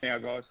bath now,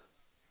 guys.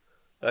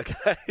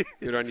 Okay.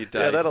 Good on you,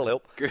 Dave. Yeah, that'll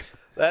help. Good.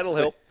 That'll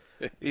help.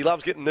 He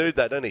loves getting nude,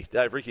 though, doesn't he,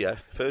 Dave Riccio?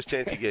 First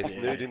chance he gets,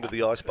 nude into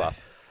the ice bath.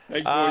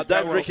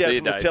 David Riccio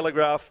from the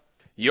Telegraph.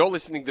 You're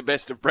listening to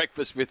Best of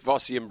Breakfast with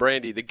Vossi and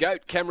Brandy. The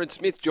GOAT, Cameron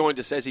Smith, joined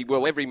us as he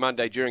will every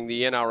Monday during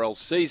the NRL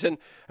season,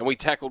 and we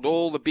tackled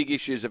all the big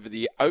issues of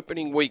the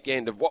opening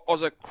weekend of what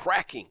was a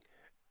cracking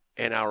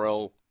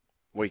NRL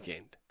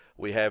weekend.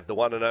 We have the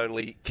one and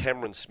only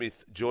Cameron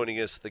Smith joining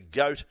us, the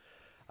GOAT,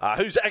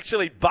 who's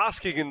actually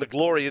basking in the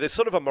glory. There's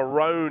sort of a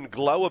maroon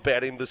glow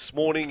about him this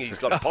morning. He's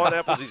got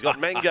pineapples, he's got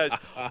mangoes.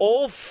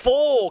 All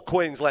 4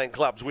 Queensland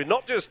clubs. We're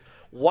not just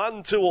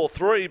 1, 2 or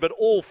 3, but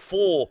all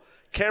 4.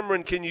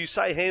 Cameron, can you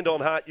say hand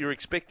on heart you're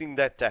expecting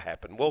that to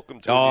happen? Welcome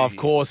to of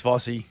course,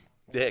 Vossi.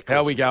 Yeah, of course.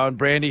 How are we going?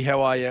 Brandy,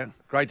 how are you?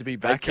 Great to be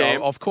back. Hey,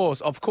 Cam. Of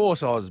course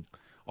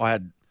I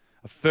had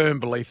a firm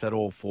belief that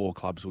all 4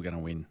 clubs were going to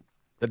win.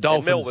 The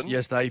Dolphins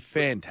yesterday,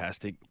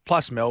 fantastic.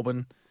 Plus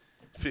Melbourne.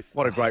 5th.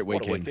 What a great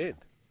weekend.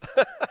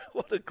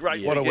 What a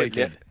great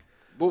weekend.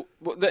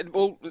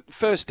 Well,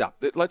 first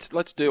up,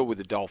 let's deal with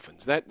the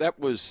Dolphins. That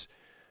was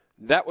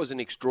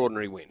an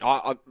extraordinary win.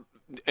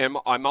 Am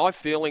I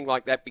feeling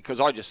like that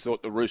because I just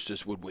thought the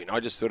Roosters would win? I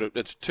just thought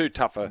it's too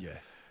tough.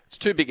 It's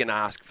too big an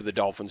ask for the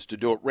Dolphins to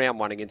do it round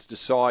 1 against a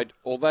side.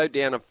 Although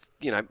they're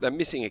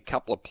missing a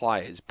couple of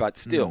players, but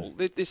still,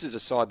 this is a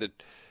side that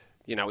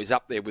is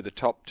up there with the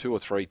top 2 or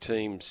 3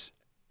 teams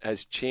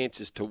as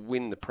chances to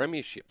win the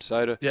premiership.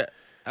 So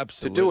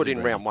absolutely, to do it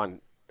in round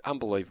 1,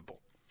 unbelievable.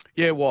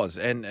 Yeah, it was,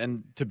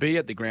 and to be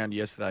at the ground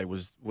yesterday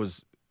was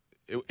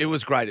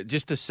great.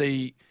 Just to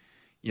see,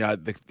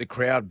 the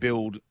crowd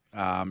build.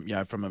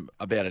 From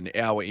about an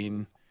hour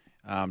in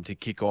to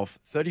kick off,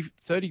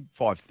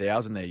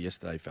 35,000 there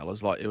yesterday,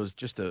 fellas. Like, it was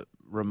just a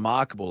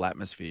remarkable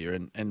atmosphere,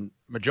 and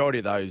majority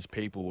of those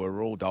people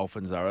were all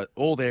Dolphins. They were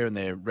all there in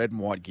their red and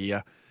white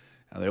gear.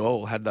 They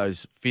all had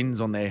those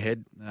fins on their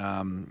head,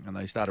 and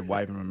they started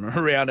waving them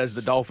around as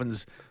the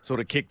Dolphins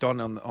sort of kicked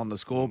on the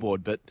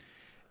scoreboard. But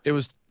it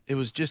was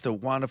just a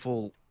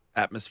wonderful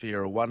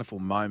atmosphere, a wonderful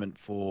moment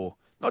for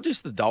not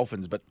just the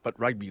Dolphins, but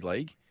rugby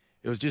league.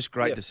 It was just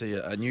great to see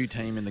a new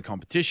team in the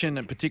competition,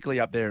 and particularly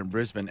up there in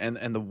Brisbane.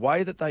 And the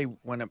way that they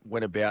went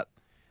about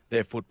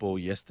their football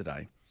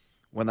yesterday,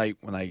 when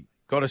they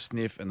got a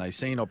sniff and they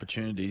seen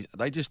opportunities,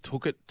 they just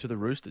took it to the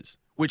Roosters.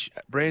 Which,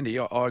 Brandy,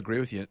 I agree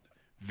with you.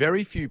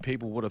 Very few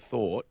people would have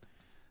thought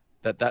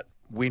that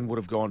win would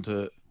have gone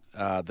to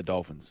the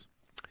Dolphins.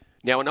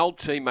 Now, an old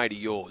teammate of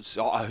yours,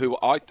 who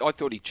I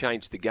thought he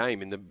changed the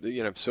game in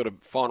the sort of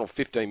final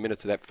 15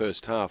 minutes of that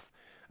first half.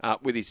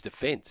 With his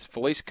defence,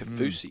 Felice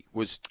Kaufusi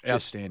was just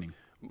outstanding.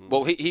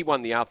 Well, he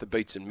won the Arthur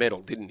Beetson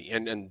medal, didn't he?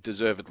 And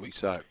deservedly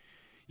so.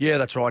 Yeah,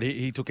 that's right.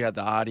 He took out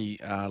the Artie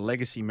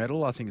Legacy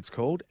medal, I think it's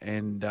called,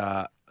 and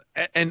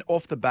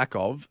off the back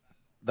of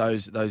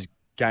those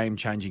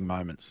game-changing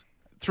moments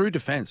through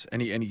defence.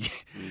 And he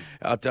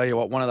I'll tell you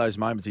what, one of those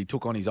moments he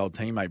took on his old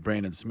teammate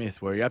Brandon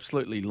Smith, where he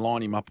absolutely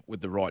lined him up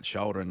with the right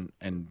shoulder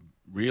and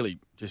really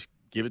just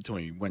give it to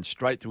him. He went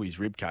straight through his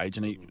rib cage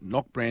and he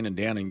knocked Brandon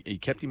down and he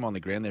kept him on the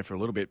ground there for a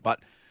little bit. But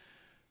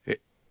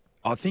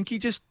I think he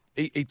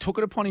took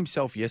it upon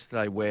himself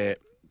yesterday where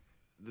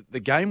the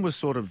game was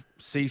sort of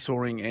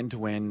seesawing end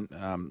to end.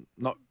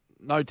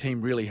 No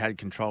team really had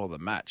control of the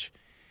match.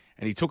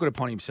 And he took it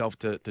upon himself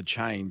to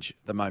change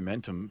the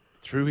momentum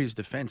through his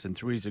defence and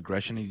through his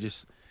aggression.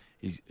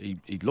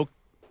 He looked,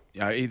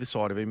 either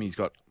side of him, he's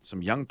got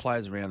some young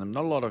players around him,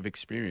 not a lot of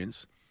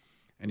experience.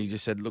 And he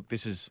just said, look,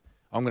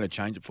 I'm going to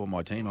change it for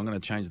my team. I'm going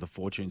to change the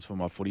fortunes for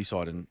my footy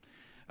side. And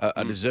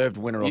a deserved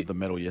winner of the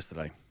medal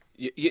yesterday.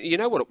 You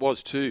know what it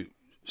was too,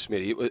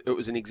 Smitty? It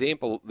was an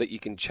example that you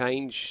can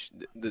change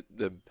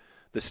the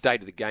state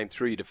of the game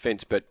through your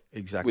defence, but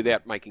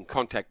without making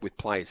contact with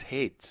players'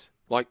 heads.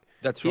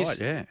 That's right,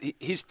 yeah.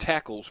 His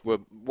tackles were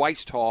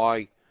waist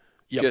high,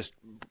 just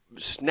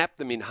snapped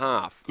them in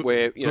half.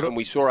 And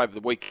we saw over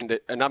the weekend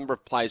a number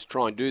of players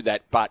try and do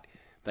that, but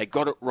they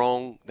got it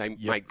wrong. They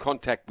made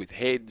contact with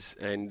heads,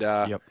 and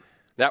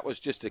that was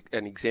just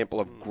an example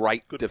of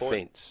great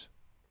defence.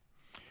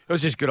 It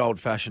was just good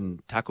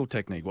old-fashioned tackle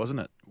technique,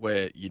 wasn't it?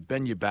 Where you'd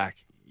bend your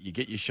back, you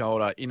get your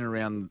shoulder in and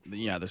around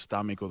the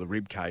stomach or the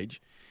rib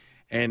cage,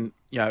 and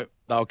they were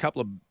a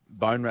couple of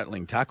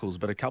bone-rattling tackles,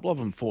 but a couple of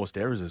them forced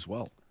errors as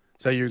well.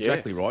 So you're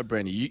exactly right,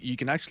 Brandy. You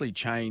can actually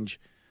change,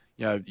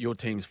 your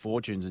team's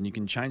fortunes, and you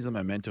can change the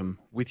momentum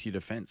with your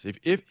defence if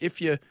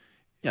you,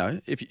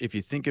 if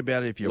you think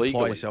about it, if you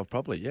apply yourself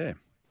properly. Yeah.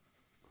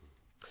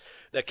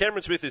 Now,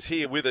 Cameron Smith is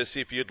here with us.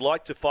 If you'd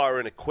like to fire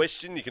in a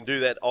question, you can do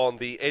that on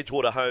the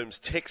Edgewater Homes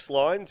text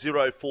line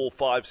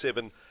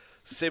 0457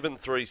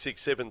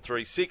 736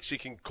 736. You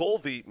can call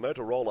the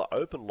Motorola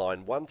open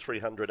line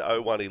 1300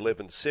 01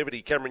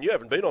 1170. Cameron, you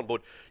haven't been on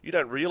board. You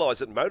don't realise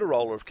that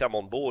Motorola have come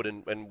on board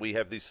and we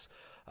have this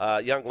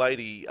young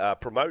lady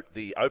promote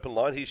the open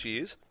line. Here she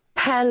is.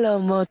 Hello,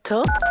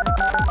 Moto.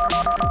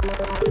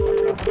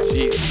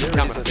 She's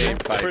become a fan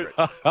favourite.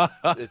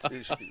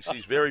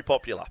 She's very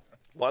popular.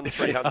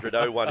 1300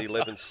 01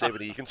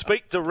 1170. You can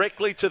speak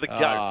directly to the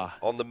goat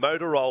on the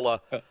Motorola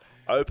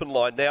open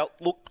line. Now,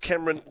 look,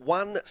 Cameron,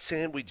 one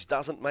sandwich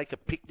doesn't make a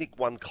picnic,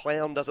 one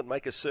clown doesn't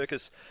make a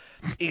circus.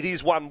 It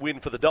is one win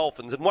for the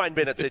Dolphins. And Wayne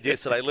Bennett said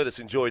yesterday, let us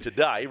enjoy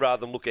today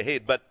rather than look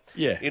ahead. But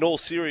in all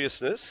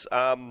seriousness,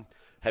 are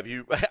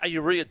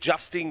you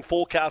readjusting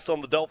forecasts on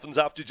the Dolphins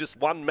after just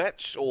one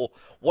match? Or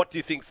what do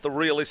you think's the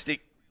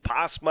realistic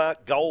pass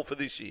mark goal for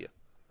this year?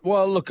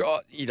 Well, look,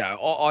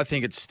 I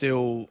think it's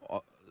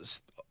still...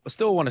 I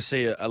still want to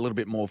see a little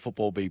bit more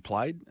football be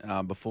played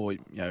before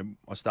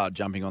I start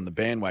jumping on the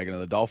bandwagon of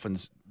the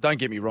Dolphins. Don't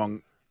get me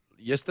wrong,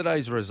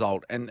 yesterday's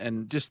result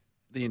and just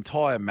the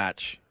entire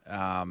match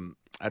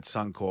at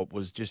Suncorp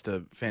was just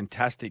a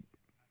fantastic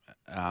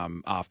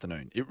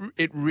afternoon.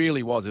 It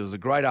really was. It was a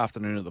great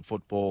afternoon of the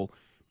football,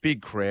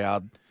 big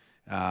crowd,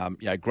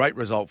 great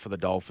result for the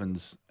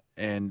Dolphins,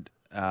 and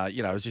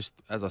it was just,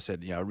 as I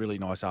said, a really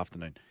nice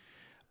afternoon.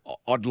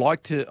 I'd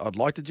like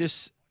to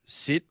just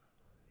sit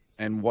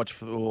and watch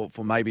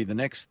for maybe the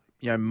next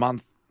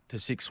month to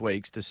 6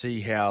 weeks to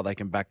see how they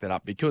can back that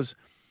up. Because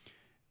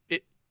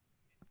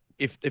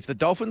if the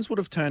Dolphins would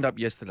have turned up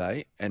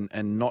yesterday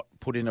and not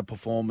put in a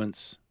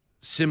performance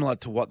similar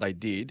to what they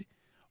did,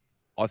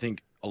 I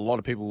think a lot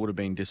of people would have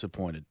been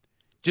disappointed.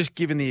 Just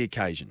given the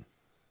occasion.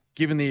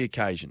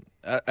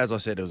 As I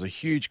said, it was a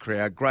huge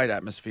crowd, great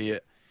atmosphere.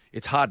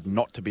 It's hard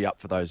not to be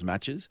up for those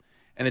matches.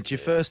 And it's your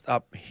first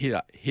up hit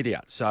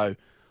out. So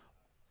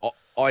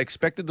I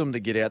expected them to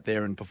get out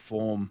there and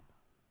perform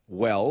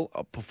well,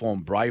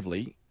 perform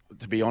bravely.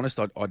 To be honest,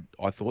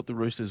 I thought the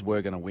Roosters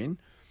were going to win,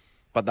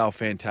 but they were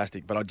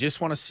fantastic. But I just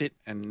want to sit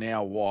and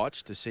now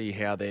watch to see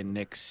how their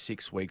next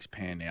 6 weeks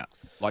pan out.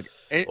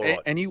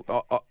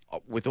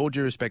 With all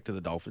due respect to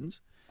the Dolphins,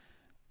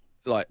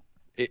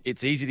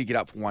 it's easy to get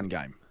up for one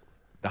game.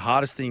 The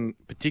hardest thing,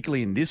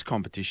 particularly in this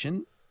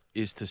competition,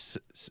 is to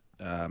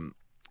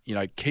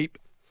keep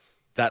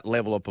that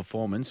level of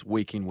performance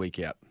week in, week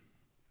out.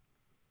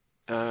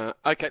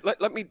 Okay,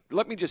 let me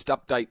just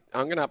update.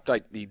 I'm going to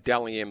update the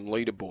Dally M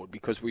leaderboard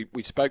because we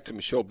spoke to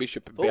Michelle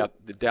Bishop about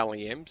the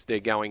Dally M's. They're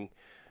going.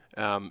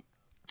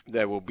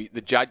 There will be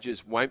the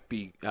judges won't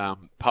be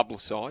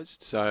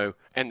publicised. So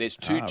and there's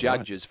two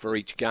judges for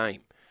each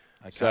game.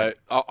 Okay. So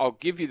I'll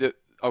give you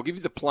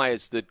the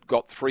players that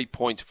got 3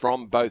 points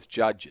from both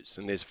judges,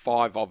 and there's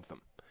 5 of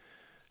them.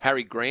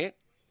 Harry Grant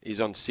is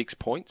on 6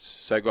 points,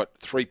 so got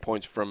 3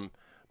 points from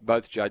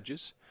both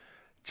judges.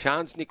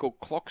 Chance Nickel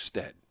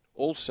Clockstad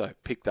also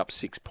picked up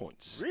 6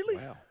 points. Really?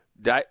 Wow.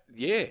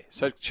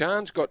 So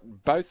Chance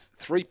got both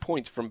 3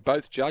 points from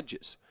both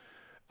judges.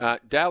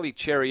 Daly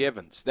Cherry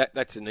Evans,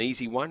 that's an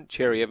easy one.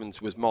 Cherry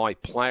Evans was my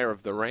player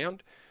of the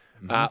round.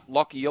 Mm-hmm.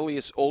 Lockie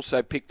Ilias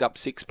also picked up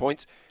 6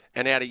 points.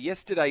 And out of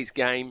yesterday's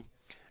game,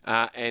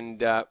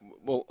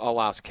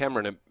 I'll ask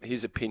Cameron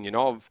his opinion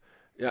of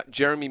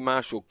Jeremy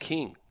Marshall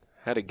King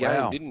had a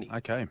game, didn't he?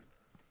 Okay.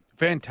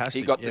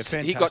 Fantastic.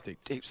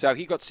 Fantastic.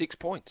 He got 6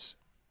 points.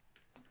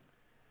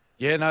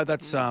 Yeah, no,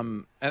 that's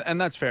and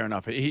that's fair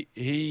enough.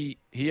 He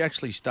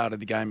actually started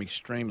the game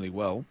extremely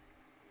well.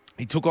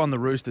 He took on the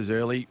Roosters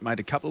early,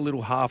 made a couple of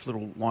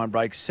little line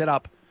breaks, set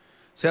up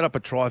a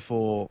try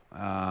for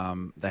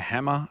the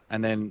Hammer,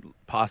 and then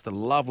passed a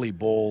lovely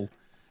ball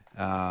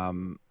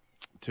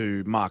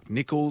to Mark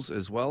Nichols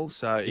as well.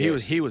 So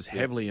he was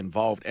heavily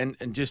involved, and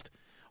just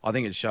I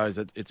think it shows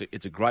that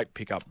it's a great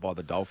pickup by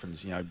the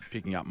Dolphins.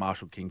 Picking up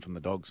Marshall King from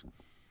the Dogs.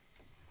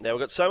 Now, we've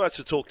got so much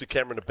to talk to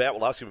Cameron about.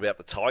 We'll ask him about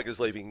the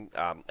Tigers leaving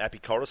Api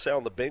Coruscant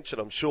on the bench,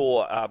 and I'm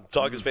sure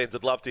Tigers fans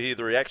would love to hear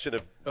the reaction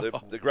of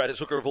the greatest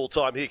hooker of all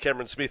time here,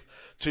 Cameron Smith,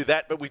 to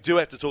that. But we do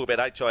have to talk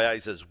about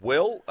HIAs as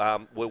well.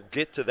 We'll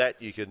get to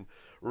that. You can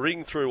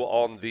ring through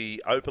on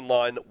the open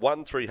line,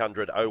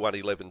 1300 01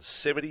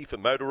 1170 for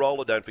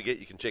Motorola. Don't forget,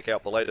 you can check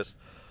out the latest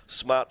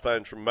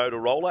smartphones from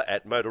Motorola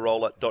at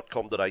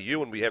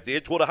motorola.com.au, and we have the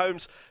Edgewater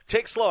Homes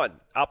text line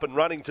up and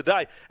running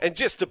today. And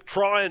just to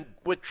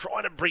we're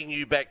trying to bring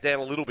you back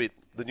down a little bit,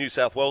 the New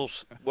South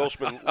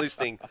Welshman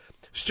listening.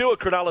 Stuart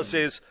Cronulla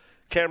says,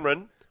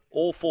 Cameron,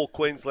 all 4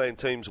 Queensland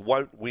teams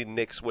won't win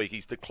next week.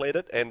 He's declared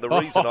it, and the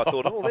reason I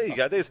thought, there you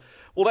go.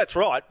 Well, that's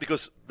right,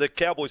 because the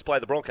Cowboys play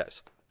the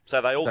Broncos. So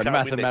they all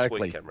can't win next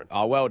week, Cameron.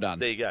 Oh, well done.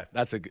 There you go.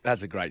 That's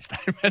a great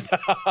statement.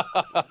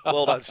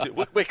 Well done.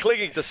 We're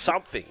clinging to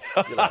something.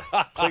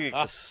 Clinging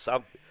to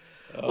something.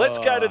 Let's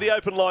go to the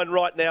open line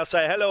right now.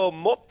 Say hello,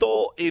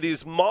 Moto. It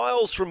is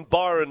Miles from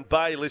Byron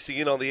Bay listening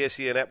in on the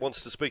SEN app.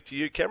 Wants to speak to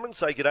you, Cameron.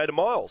 Say good day to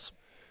Miles.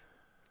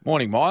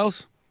 Morning,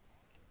 Miles.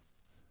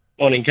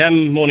 Morning,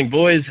 Cam. Morning,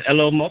 boys.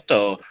 Hello,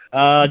 Moto.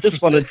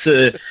 Just wanted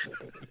to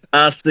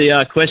ask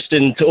the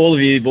question to all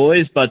of you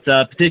boys, but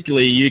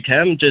particularly you,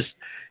 Cam, just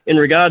in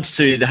regards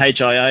to the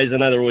HIAs. I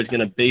know they're always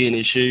going to be an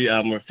issue.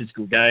 We're a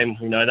physical game,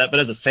 we know that.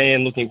 But as a fan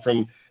looking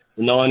from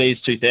the 90s,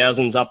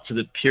 2000s up to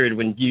the period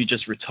when you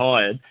just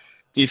retired,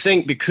 do you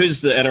think because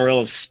the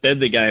NRL has sped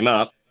the game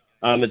up,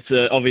 it's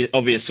an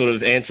obvious sort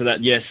of answer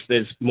that, yes,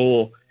 there's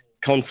more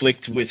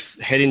conflict with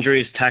head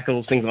injuries,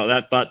 tackles, things like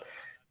that, but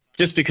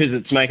just because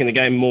it's making the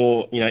game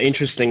more,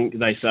 interesting,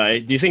 they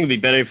say, do you think it'd be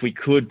better if we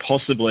could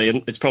possibly,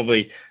 and it's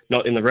probably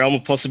not in the realm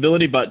of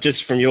possibility, but just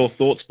from your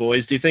thoughts,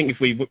 boys, do you think if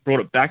we brought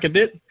it back a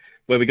bit,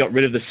 where we got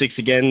rid of the 6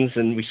 agains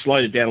and we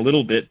slowed it down a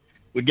little bit,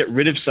 we'd get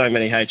rid of so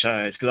many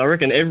HIAs? Because I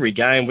reckon every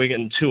game we're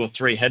getting 2 or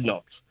 3 head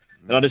knocks.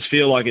 And I just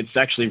feel like it's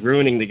actually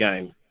ruining the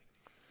game.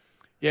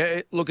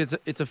 Yeah, look,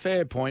 it's a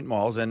fair point,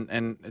 Miles,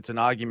 and it's an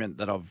argument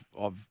that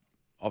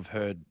I've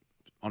heard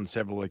on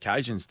several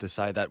occasions to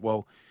say that,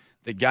 well,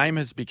 the game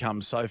has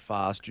become so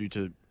fast due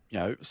to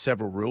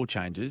several rule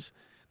changes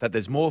that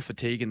there's more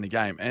fatigue in the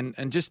game,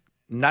 and just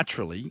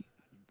naturally,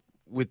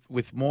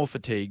 with more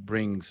fatigue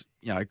brings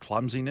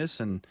clumsiness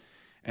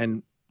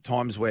and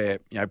times where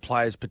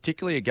players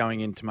particularly are going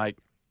in to make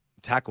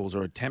tackles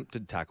or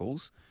attempted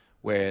tackles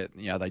where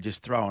they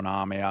just throw an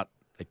arm out,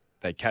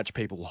 they catch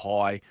people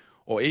high,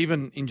 or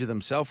even injure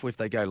themselves if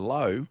they go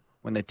low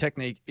when their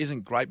technique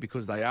isn't great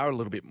because they are a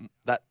little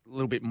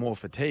bit more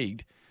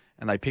fatigued,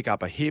 and they pick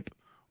up a hip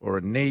or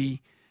a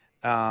knee.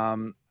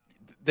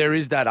 There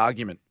is that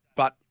argument,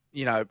 but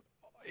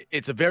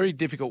it's a very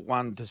difficult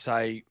one to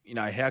say.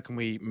 How can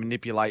we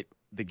manipulate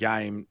the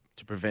game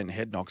to prevent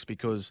head knocks?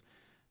 Because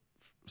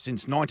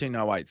since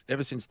 1908,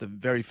 ever since the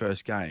very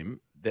first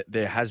game,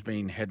 there has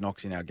been head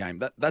knocks in our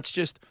game. That's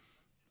just,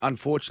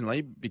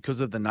 unfortunately,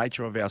 because of the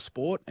nature of our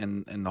sport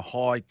and the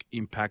high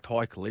impact,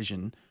 high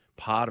collision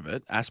part of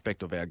it,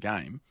 aspect of our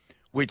game,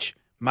 which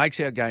makes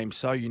our game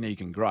so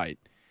unique and great.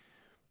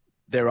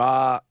 There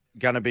are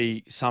going to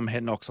be some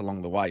head knocks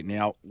along the way.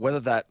 Now, whether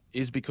that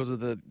is because of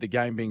the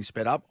game being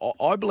sped up,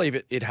 I believe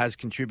it has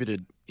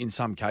contributed in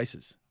some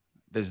cases.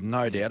 There's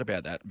no doubt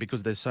about that,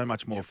 because there's so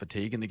much more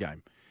fatigue in the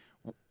game.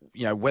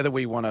 Whether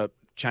we want to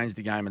change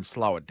the game and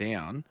slow it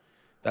down,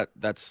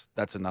 that's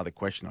another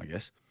question, I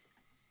guess.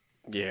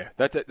 Yeah,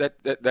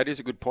 that is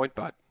a good point,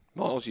 but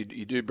Miles, you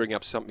do bring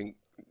up something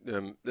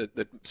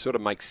that sort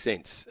of makes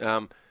sense.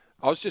 I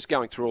was just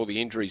going through all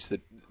the injuries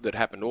that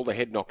happened, all the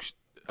head knocks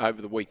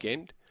over the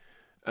weekend.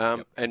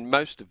 And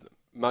most of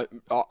them,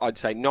 I'd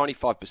say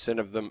 95%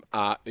 of them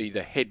are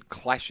either head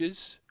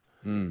clashes,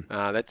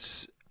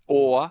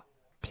 or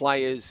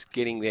players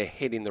getting their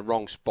head in the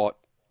wrong spot,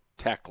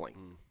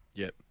 tackling.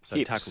 Yep.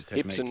 So tackle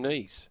technique. Hips and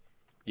knees.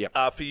 Yep.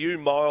 For you,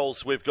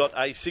 Miles, we've got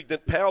a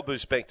Signet Power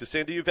Boost Bank to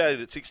send to you,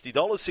 valued at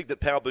 $60. Signet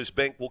Power Boost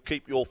Bank will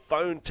keep your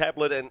phone,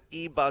 tablet and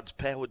earbuds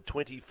powered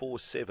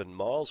 24/7.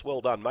 Miles,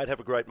 well done, mate.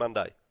 Have a great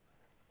Monday.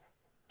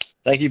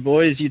 Thank you,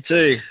 boys. You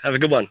too. Have a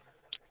good one.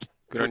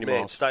 Good on you,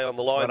 man. Stay on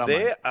the line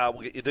there.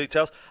 We'll get your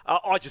details.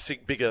 I just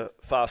think bigger,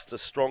 faster,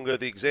 stronger.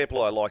 The example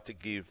I like to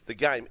give, the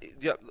game,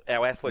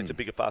 our athletes are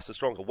bigger, faster,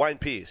 stronger. Wayne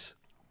Pearce.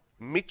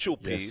 Mitchell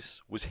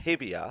Pearce was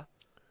heavier,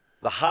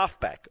 the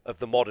halfback of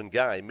the modern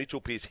game.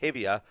 Mitchell Pearce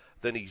heavier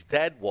than his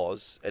dad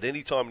was at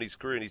any time in his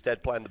career, and his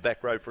dad playing the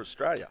back row for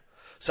Australia.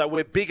 So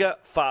we're bigger,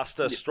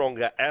 faster,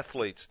 stronger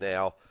athletes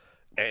now.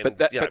 And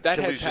but that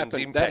has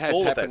happened. Impact,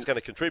 all of that's going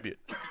to contribute.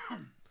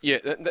 Yeah,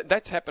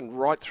 that's happened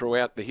right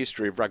throughout the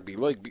history of rugby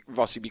league,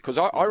 Vossi, because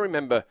I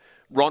remember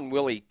Ron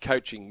Willey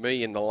coaching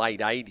me in the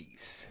late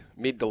 80s,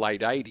 mid to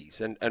late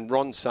 80s, and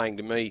Ron saying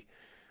to me,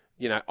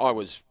 I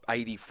was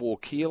 84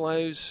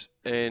 kilos,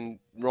 and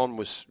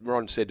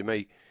Ron said to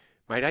me,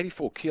 mate,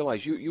 84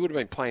 kilos, you would have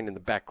been playing in the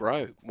back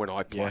row when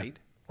I played.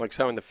 Like,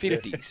 so in the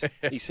 50s,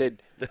 he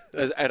said,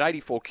 at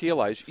 84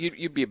 kilos,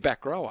 you'd be a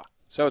back rower.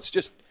 So it's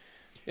just,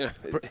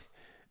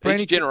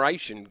 each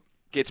generation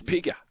gets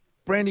bigger.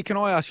 Brandy, can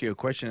I ask you a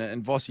question?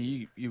 And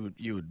Vossi,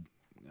 you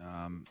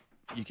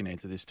can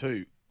answer this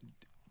too.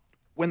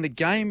 When the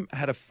game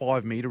had a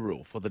 5 metre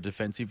rule for the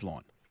defensive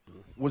line,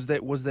 was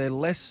there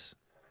less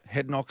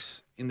head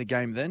knocks in the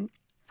game then?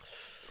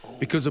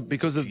 Because of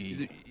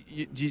do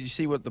you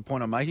see what the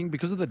point I'm making?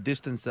 Because of the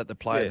distance that the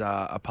players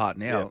are apart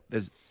now,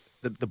 there's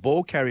the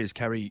ball carriers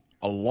carry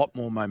a lot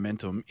more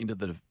momentum into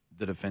the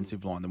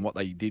defensive line than what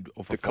they did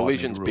off a 5 metre rule. The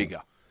collision's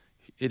bigger.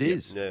 It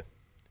is. Yeah.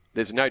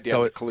 There's no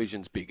doubt the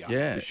collision's bigger.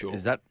 Yeah, for sure.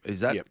 Is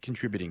that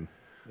contributing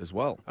as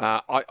well?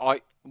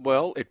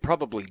 Well, it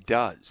probably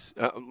does.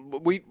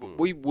 We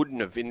wouldn't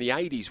have in the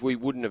 80s. We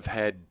wouldn't have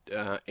had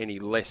any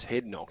less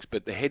head knocks,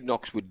 but the head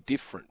knocks were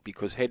different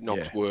because head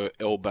knocks were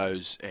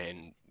elbows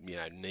and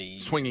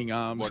knees, swinging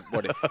arms,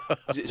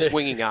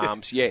 swinging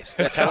arms. Yes,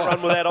 that's right.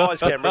 Run without eyes,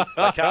 Cameron.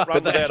 They can't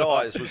run without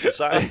eyes. Was the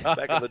same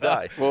back in the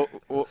day.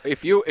 Well,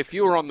 if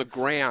you were on the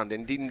ground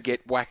and didn't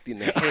get whacked in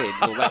the head,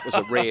 well, that was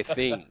a rare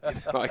thing.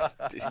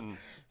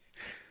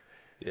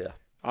 Yeah.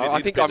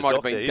 I think I might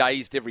have been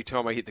dazed every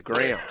time I hit the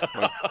ground.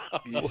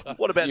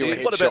 What about the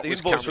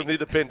invoice from the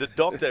independent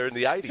doctor in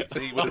the 80s?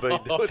 He would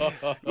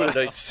have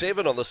been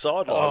 7 on the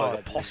sideline, like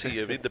a posse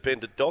of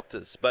independent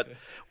doctors. But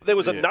there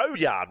was a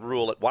no-yard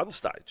rule at one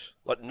stage,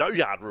 like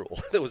no-yard rule.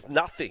 There was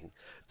nothing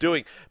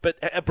doing. But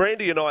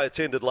Brandy and I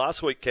attended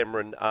last week,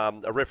 Cameron,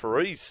 a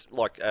referee's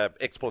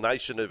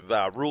explanation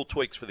of rule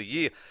tweaks for the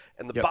year.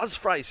 And the buzz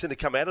phrase seemed to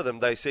come out of them.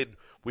 They said,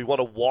 we want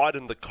to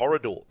widen the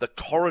corridor. The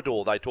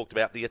corridor they talked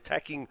about, the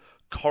attacking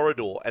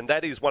corridor. And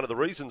that is one of the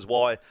reasons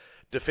why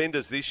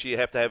defenders this year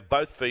have to have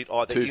both feet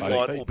either in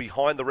line or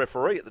behind the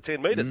referee at the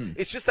 10 metres.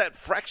 It's just that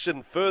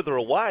fraction further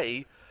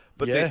away,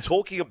 but they're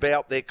talking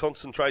about their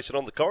concentration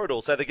on the corridor.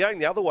 So they're going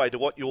the other way to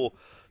what you're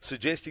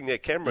suggesting there,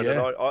 Cameron. And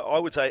I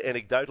would say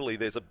anecdotally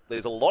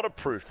there's a lot of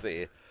proof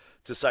there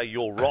to say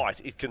you're right.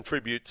 It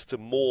contributes to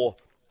more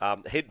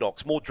head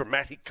knocks, more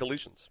dramatic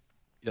collisions.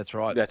 That's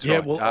right. That's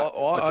right. Well,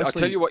 I'll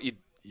tell you what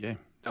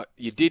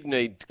you did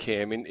need,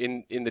 Cam,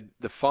 in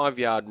the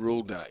 5-yard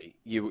rule day,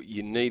 you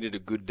needed a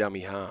good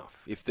dummy half.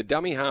 If the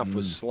dummy half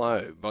was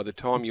slow, by the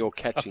time you're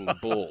catching the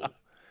ball,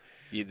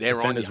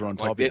 they're on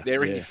top.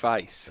 They're in your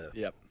face.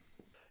 Yep.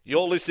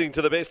 You're listening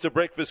to the best of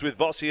breakfast with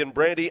Vossi and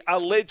Brandy. A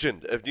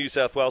legend of New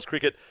South Wales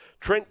cricket,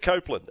 Trent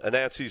Copeland,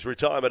 announced his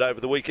retirement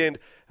over the weekend,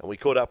 and we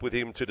caught up with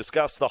him to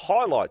discuss the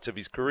highlights of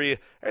his career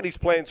and his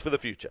plans for the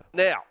future.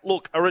 Now,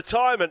 a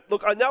retirement.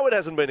 I know it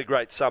hasn't been a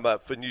great summer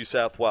for New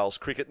South Wales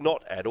cricket,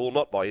 not at all,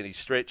 not by any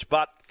stretch,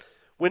 but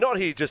we're not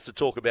here just to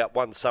talk about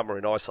one summer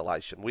in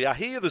isolation. We are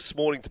here this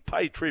morning to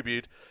pay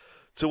tribute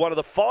to one of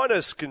the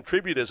finest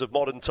contributors of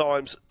modern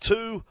times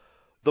to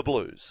the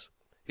Blues.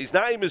 His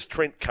name is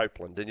Trent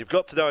Copeland, and you've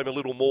got to know him a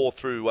little more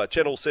through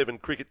Channel 7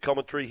 cricket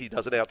commentary. He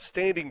does an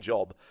outstanding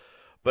job.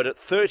 But at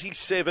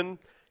 37,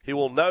 he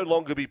will no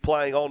longer be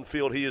playing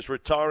on-field. He is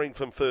retiring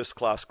from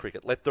first-class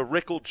cricket. Let the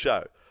record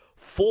show,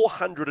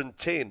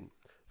 410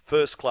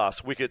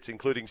 first-class wickets,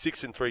 including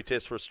 6 in 3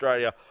 tests for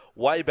Australia,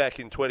 way back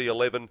in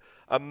 2011.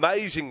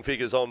 Amazing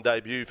figures on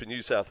debut for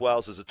New South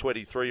Wales as a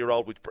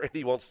 23-year-old, which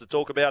Brandy wants to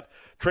talk about.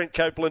 Trent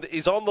Copeland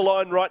is on the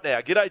line right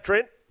now. G'day,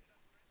 Trent.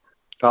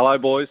 Hello,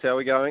 boys. How are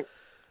we going?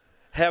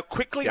 How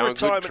quickly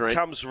retirement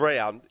comes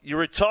round. You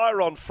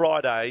retire on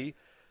Friday.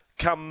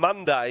 Come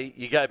Monday,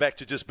 you go back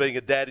to just being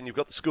a dad and you've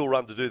got the school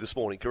run to do this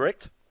morning,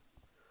 correct?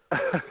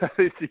 That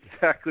is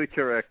exactly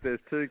correct. There's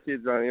 2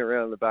 kids running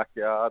around the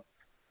backyard.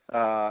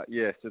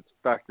 Yes, it's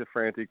back to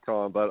frantic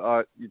time.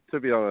 But to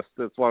be honest,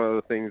 it's one of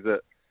the things that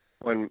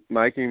when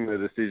making the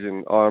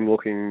decision, I'm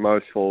looking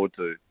most forward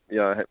to.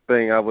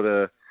 Being able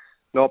to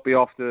not be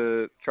off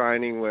to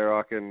training where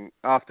I can,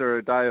 after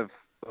a day of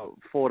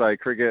 4-day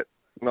cricket,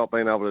 not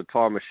being able to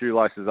tie my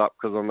shoelaces up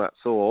because I'm that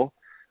sore,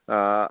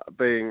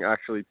 being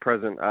actually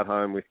present at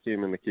home with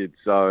Kim and the kids.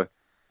 So,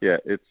 yeah,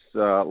 it's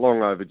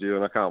long overdue,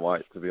 and I can't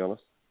wait, to be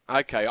honest.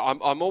 Okay,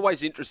 I'm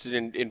always interested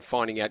in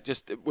finding out,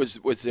 just was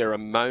there a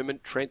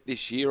moment, Trent,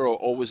 this year,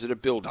 or was it a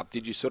build-up?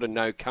 Did you sort of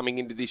know coming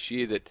into this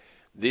year that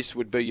this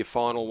would be your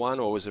final one,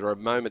 or was there a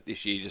moment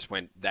this year you just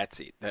went, that's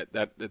it,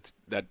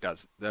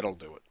 that'll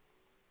do it?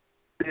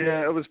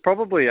 Yeah, it was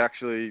probably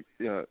actually,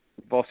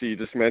 Vossi, you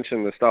just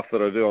mentioned the stuff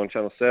that I do on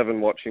Channel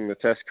 7, watching the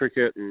Test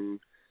cricket and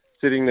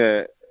sitting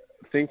there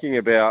thinking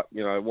about,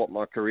 what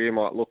my career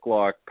might look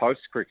like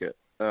post-cricket,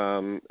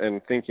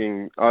 and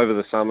thinking over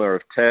the summer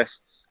of Tests,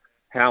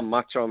 how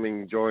much I'm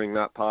enjoying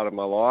that part of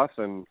my life.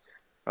 And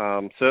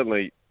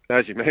certainly,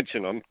 as you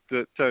mentioned, I'm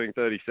turning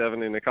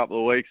 37 in a couple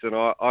of weeks, and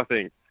I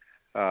think,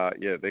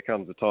 there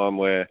comes a time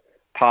where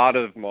part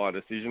of my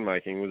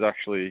decision-making was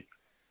actually...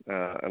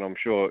 and I'm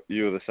sure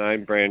you are the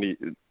same, Brandy,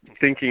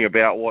 thinking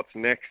about what's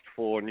next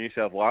for New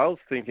South Wales,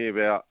 thinking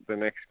about the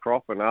next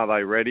crop and are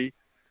they ready?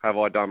 Have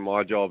I done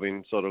my job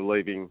in sort of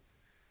leaving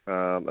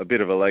a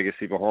bit of a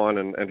legacy behind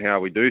and how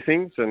we do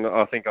things. And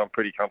I think I'm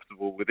pretty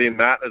comfortable within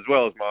that as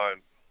well as my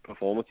own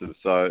performances.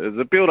 So it's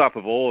a build-up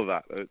of all of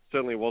that. It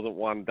certainly wasn't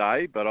one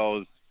day, but I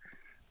was,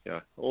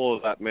 all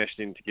of that meshed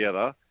in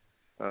together,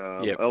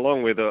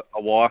 along with a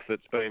wife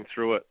that's been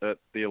through it at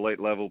the elite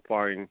level,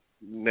 playing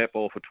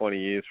netball for 20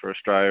 years for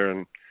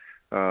Australia,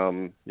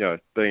 and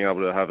being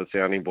able to have a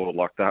sounding board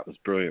like that was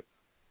brilliant.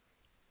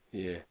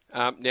 Yeah.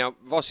 Now,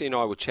 Vossi and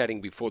I were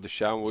chatting before the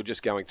show, and we were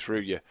just going through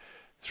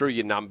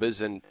your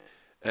numbers, and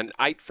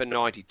 8 for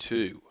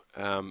 92.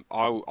 I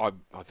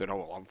thought,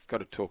 I've got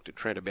to talk to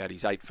Trent about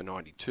his 8 for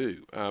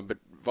 92. But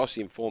Vossi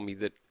informed me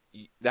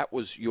that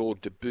was your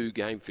debut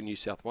game for New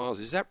South Wales.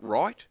 Is that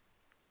right?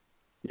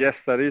 Yes,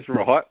 that is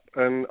right.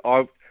 And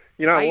 8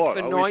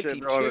 for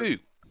 92.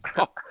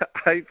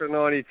 8 for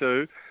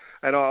 92.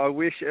 And I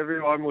wish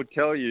everyone would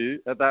tell you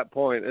at that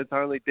point, it's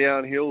only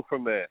downhill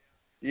from there.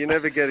 You're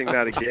never getting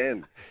that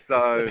again.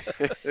 So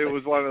it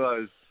was one of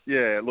those,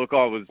 I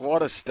was...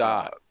 What a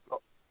start.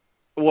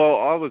 I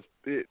was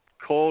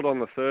called on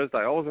the Thursday.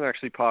 I wasn't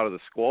actually part of the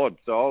squad.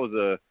 So I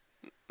was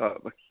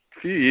a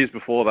few years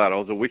before that, I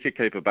was a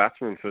wicketkeeper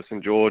batsman for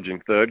St George in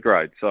third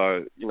grade.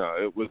 So,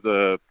 it was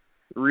a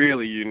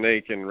really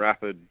unique and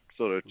rapid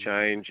sort of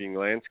changing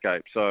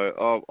landscape.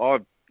 So I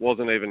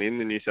wasn't even in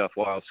the New South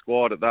Wales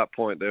squad. At that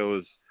point, there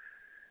was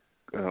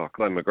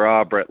Glenn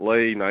McGrath, Brett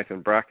Lee,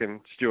 Nathan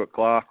Bracken, Stuart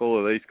Clark, all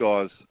of these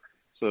guys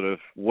sort of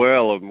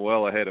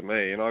well ahead of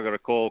me. And I got a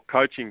call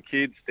coaching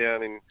kids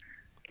down in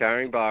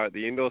Caringbah at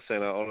the Indoor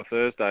Centre on a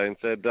Thursday and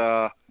said,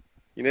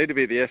 you need to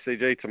be at the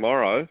SCG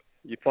tomorrow.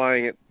 You're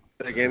playing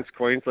against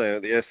Queensland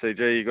at the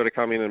SCG. You've got to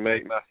come in and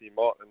meet Matthew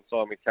Mott and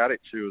Simon Kadich,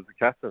 who was the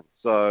captain.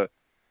 So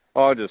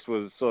I just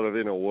was sort of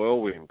in a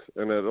whirlwind,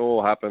 and it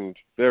all happened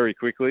very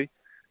quickly.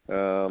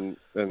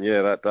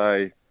 That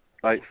day,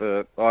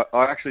 I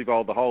actually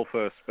bowled the whole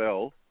first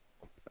spell.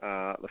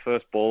 The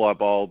first ball I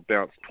bowled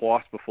bounced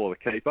twice before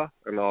the keeper,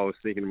 and I was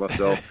thinking to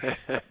myself,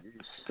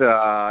 is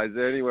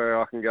there anywhere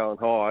I can go and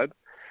hide?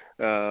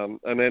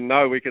 And then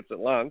no wickets at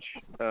lunch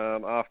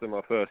after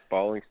my first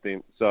bowling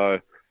stint. So,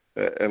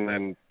 and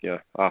then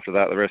after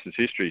that, the rest is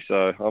history.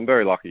 So I'm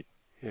very lucky.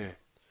 Yeah.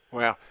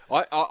 Wow.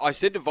 I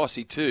said to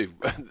Vossi too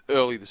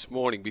early this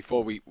morning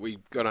before we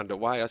got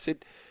underway. I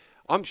said,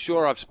 I'm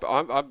sure I've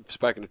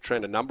spoken to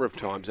Trent a number of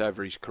times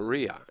over his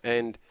career,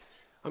 and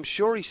I'm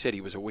sure he said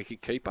he was a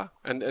wicket keeper,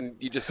 and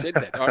you just said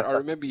that. I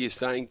remember you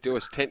saying to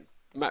us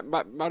might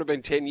have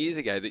been 10 years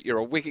ago that you're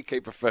a wicket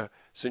keeper for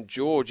St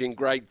George in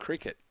grade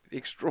cricket.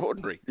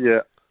 Extraordinary.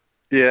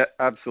 Yeah,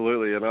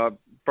 absolutely. And I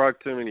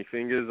broke too many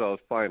fingers. I was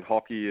playing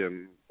hockey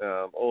and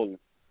all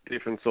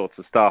different sorts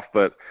of stuff,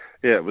 but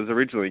it was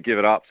originally give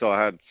it up. So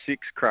I had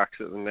 6 cracks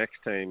at the next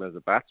team as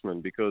a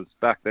batsman, because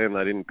back then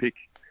they didn't pick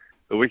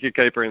the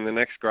wicketkeeper in the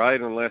next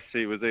grade unless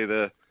he was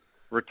either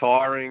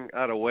retiring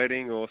at a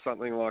wedding or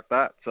something like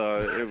that. So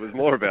it was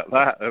more about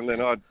that. And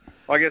then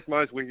I guess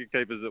most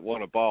wicketkeepers that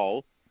want to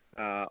bowl,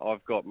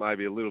 I've got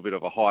maybe a little bit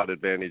of a height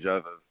advantage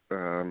over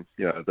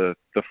the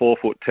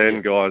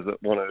 4'10" guys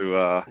that want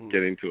to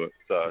get into it.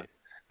 So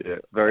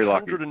very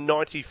lucky.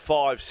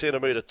 195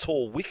 centimetre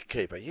tall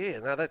wicketkeeper. Yeah,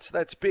 no,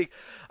 that's big.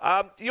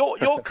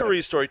 Your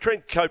career story.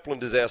 Trent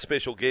Copeland is our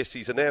special guest.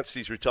 He's announced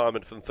his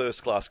retirement from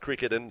first-class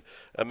cricket, and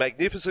a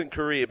magnificent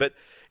career. But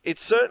it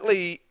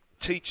certainly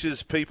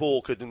teaches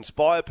people, could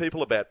inspire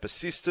people about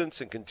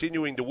persistence and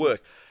continuing to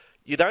work.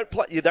 You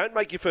don't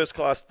make your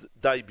first-class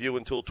debut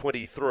until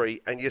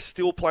 23, and you're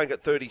still playing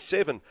at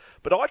 37.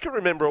 But I can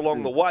remember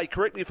along the way,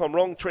 correct me if I'm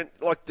wrong, Trent,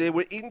 like there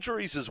were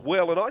injuries as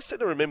well. And I seem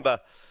to remember,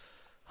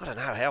 I don't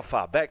know how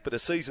far back, but a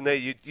season there,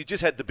 you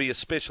just had to be a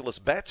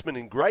specialist batsman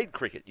in grade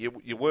cricket.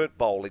 You weren't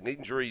bowling.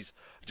 Injuries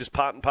just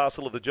part and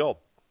parcel of the job.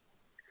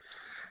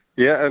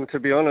 Yeah, and to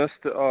be honest,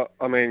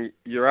 I mean,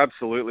 you're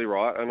absolutely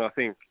right. And I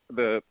think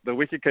the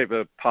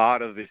wicketkeeper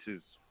part of this is,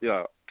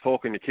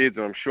 talking to kids,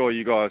 and I'm sure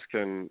you guys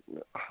can,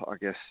 I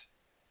guess,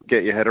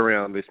 get your head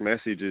around this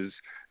message, is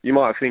you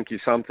might think you're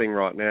something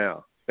right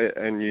now,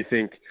 and you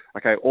think,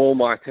 okay, all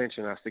my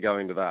attention has to go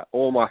into that.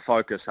 All my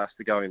focus has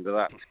to go into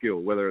that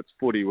skill, whether it's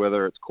footy,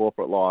 whether it's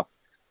corporate life.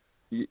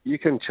 You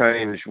can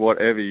change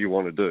whatever you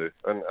want to do.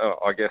 And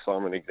I guess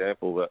I'm an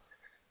example that,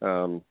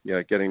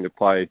 getting to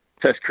play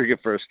Test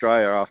cricket for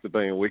Australia after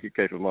being a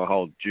wicketkeeper my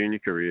whole junior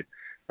career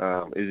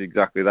is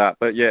exactly that.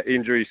 But yeah,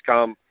 injuries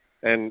come.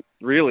 And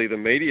really, the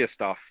media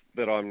stuff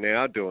that I'm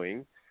now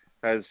doing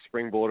has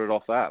springboarded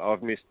off that.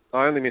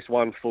 I only missed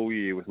one full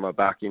year with my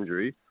back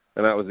injury,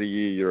 and that was the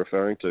year you're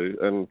referring to.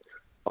 And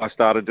I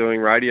started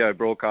doing radio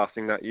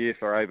broadcasting that year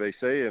for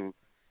ABC,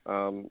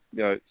 and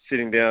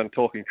sitting down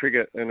talking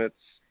cricket, and it's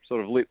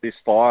sort of lit this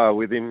fire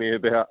within me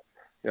about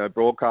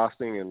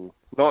broadcasting, and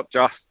not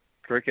just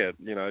cricket.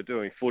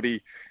 Doing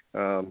footy,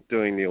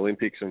 doing the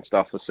Olympics and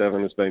stuff for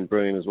Seven has been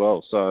brilliant as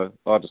well. So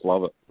I just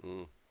love it.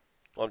 Mm.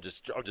 I'm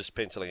just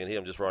penciling in here.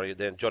 I'm just writing it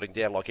down, jotting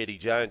down like Eddie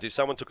Jones. If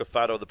someone took a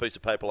photo of the piece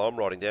of paper I'm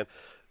writing down,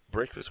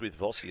 breakfast with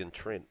Vossi and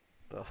Trent.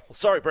 Oh,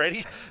 sorry,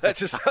 Brady. That's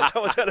just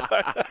someone's going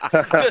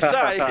to just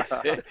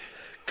say.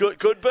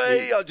 Could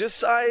be. I'm just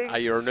saying.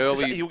 You're an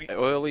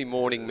early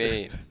morning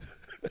man.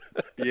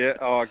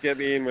 Yeah, get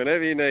me in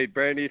whenever you need,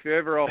 Brandy. If you're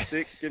ever off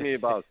sick, give me a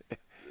buzz.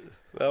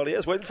 Well, he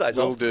has Wednesdays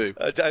Will off. do.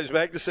 James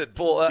Magnuson.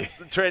 Paul,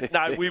 Trent,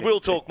 no, we will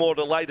talk more at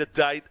a later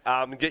date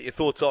and get your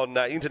thoughts on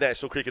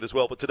international cricket as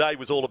well. But today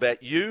was all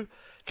about you.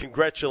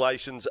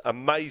 Congratulations.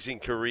 Amazing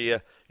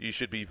career. You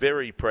should be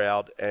very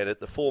proud. And at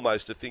the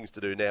foremost of things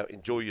to do now,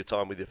 enjoy your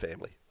time with your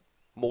family.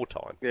 More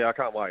time. Yeah, I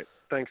can't wait.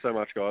 Thanks so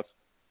much, guys.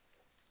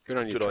 Good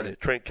on you, Good Trent. on you.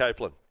 Trent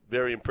Copeland.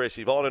 Very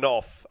impressive, on and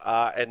off,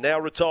 and now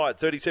retired,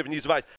 37 years of age.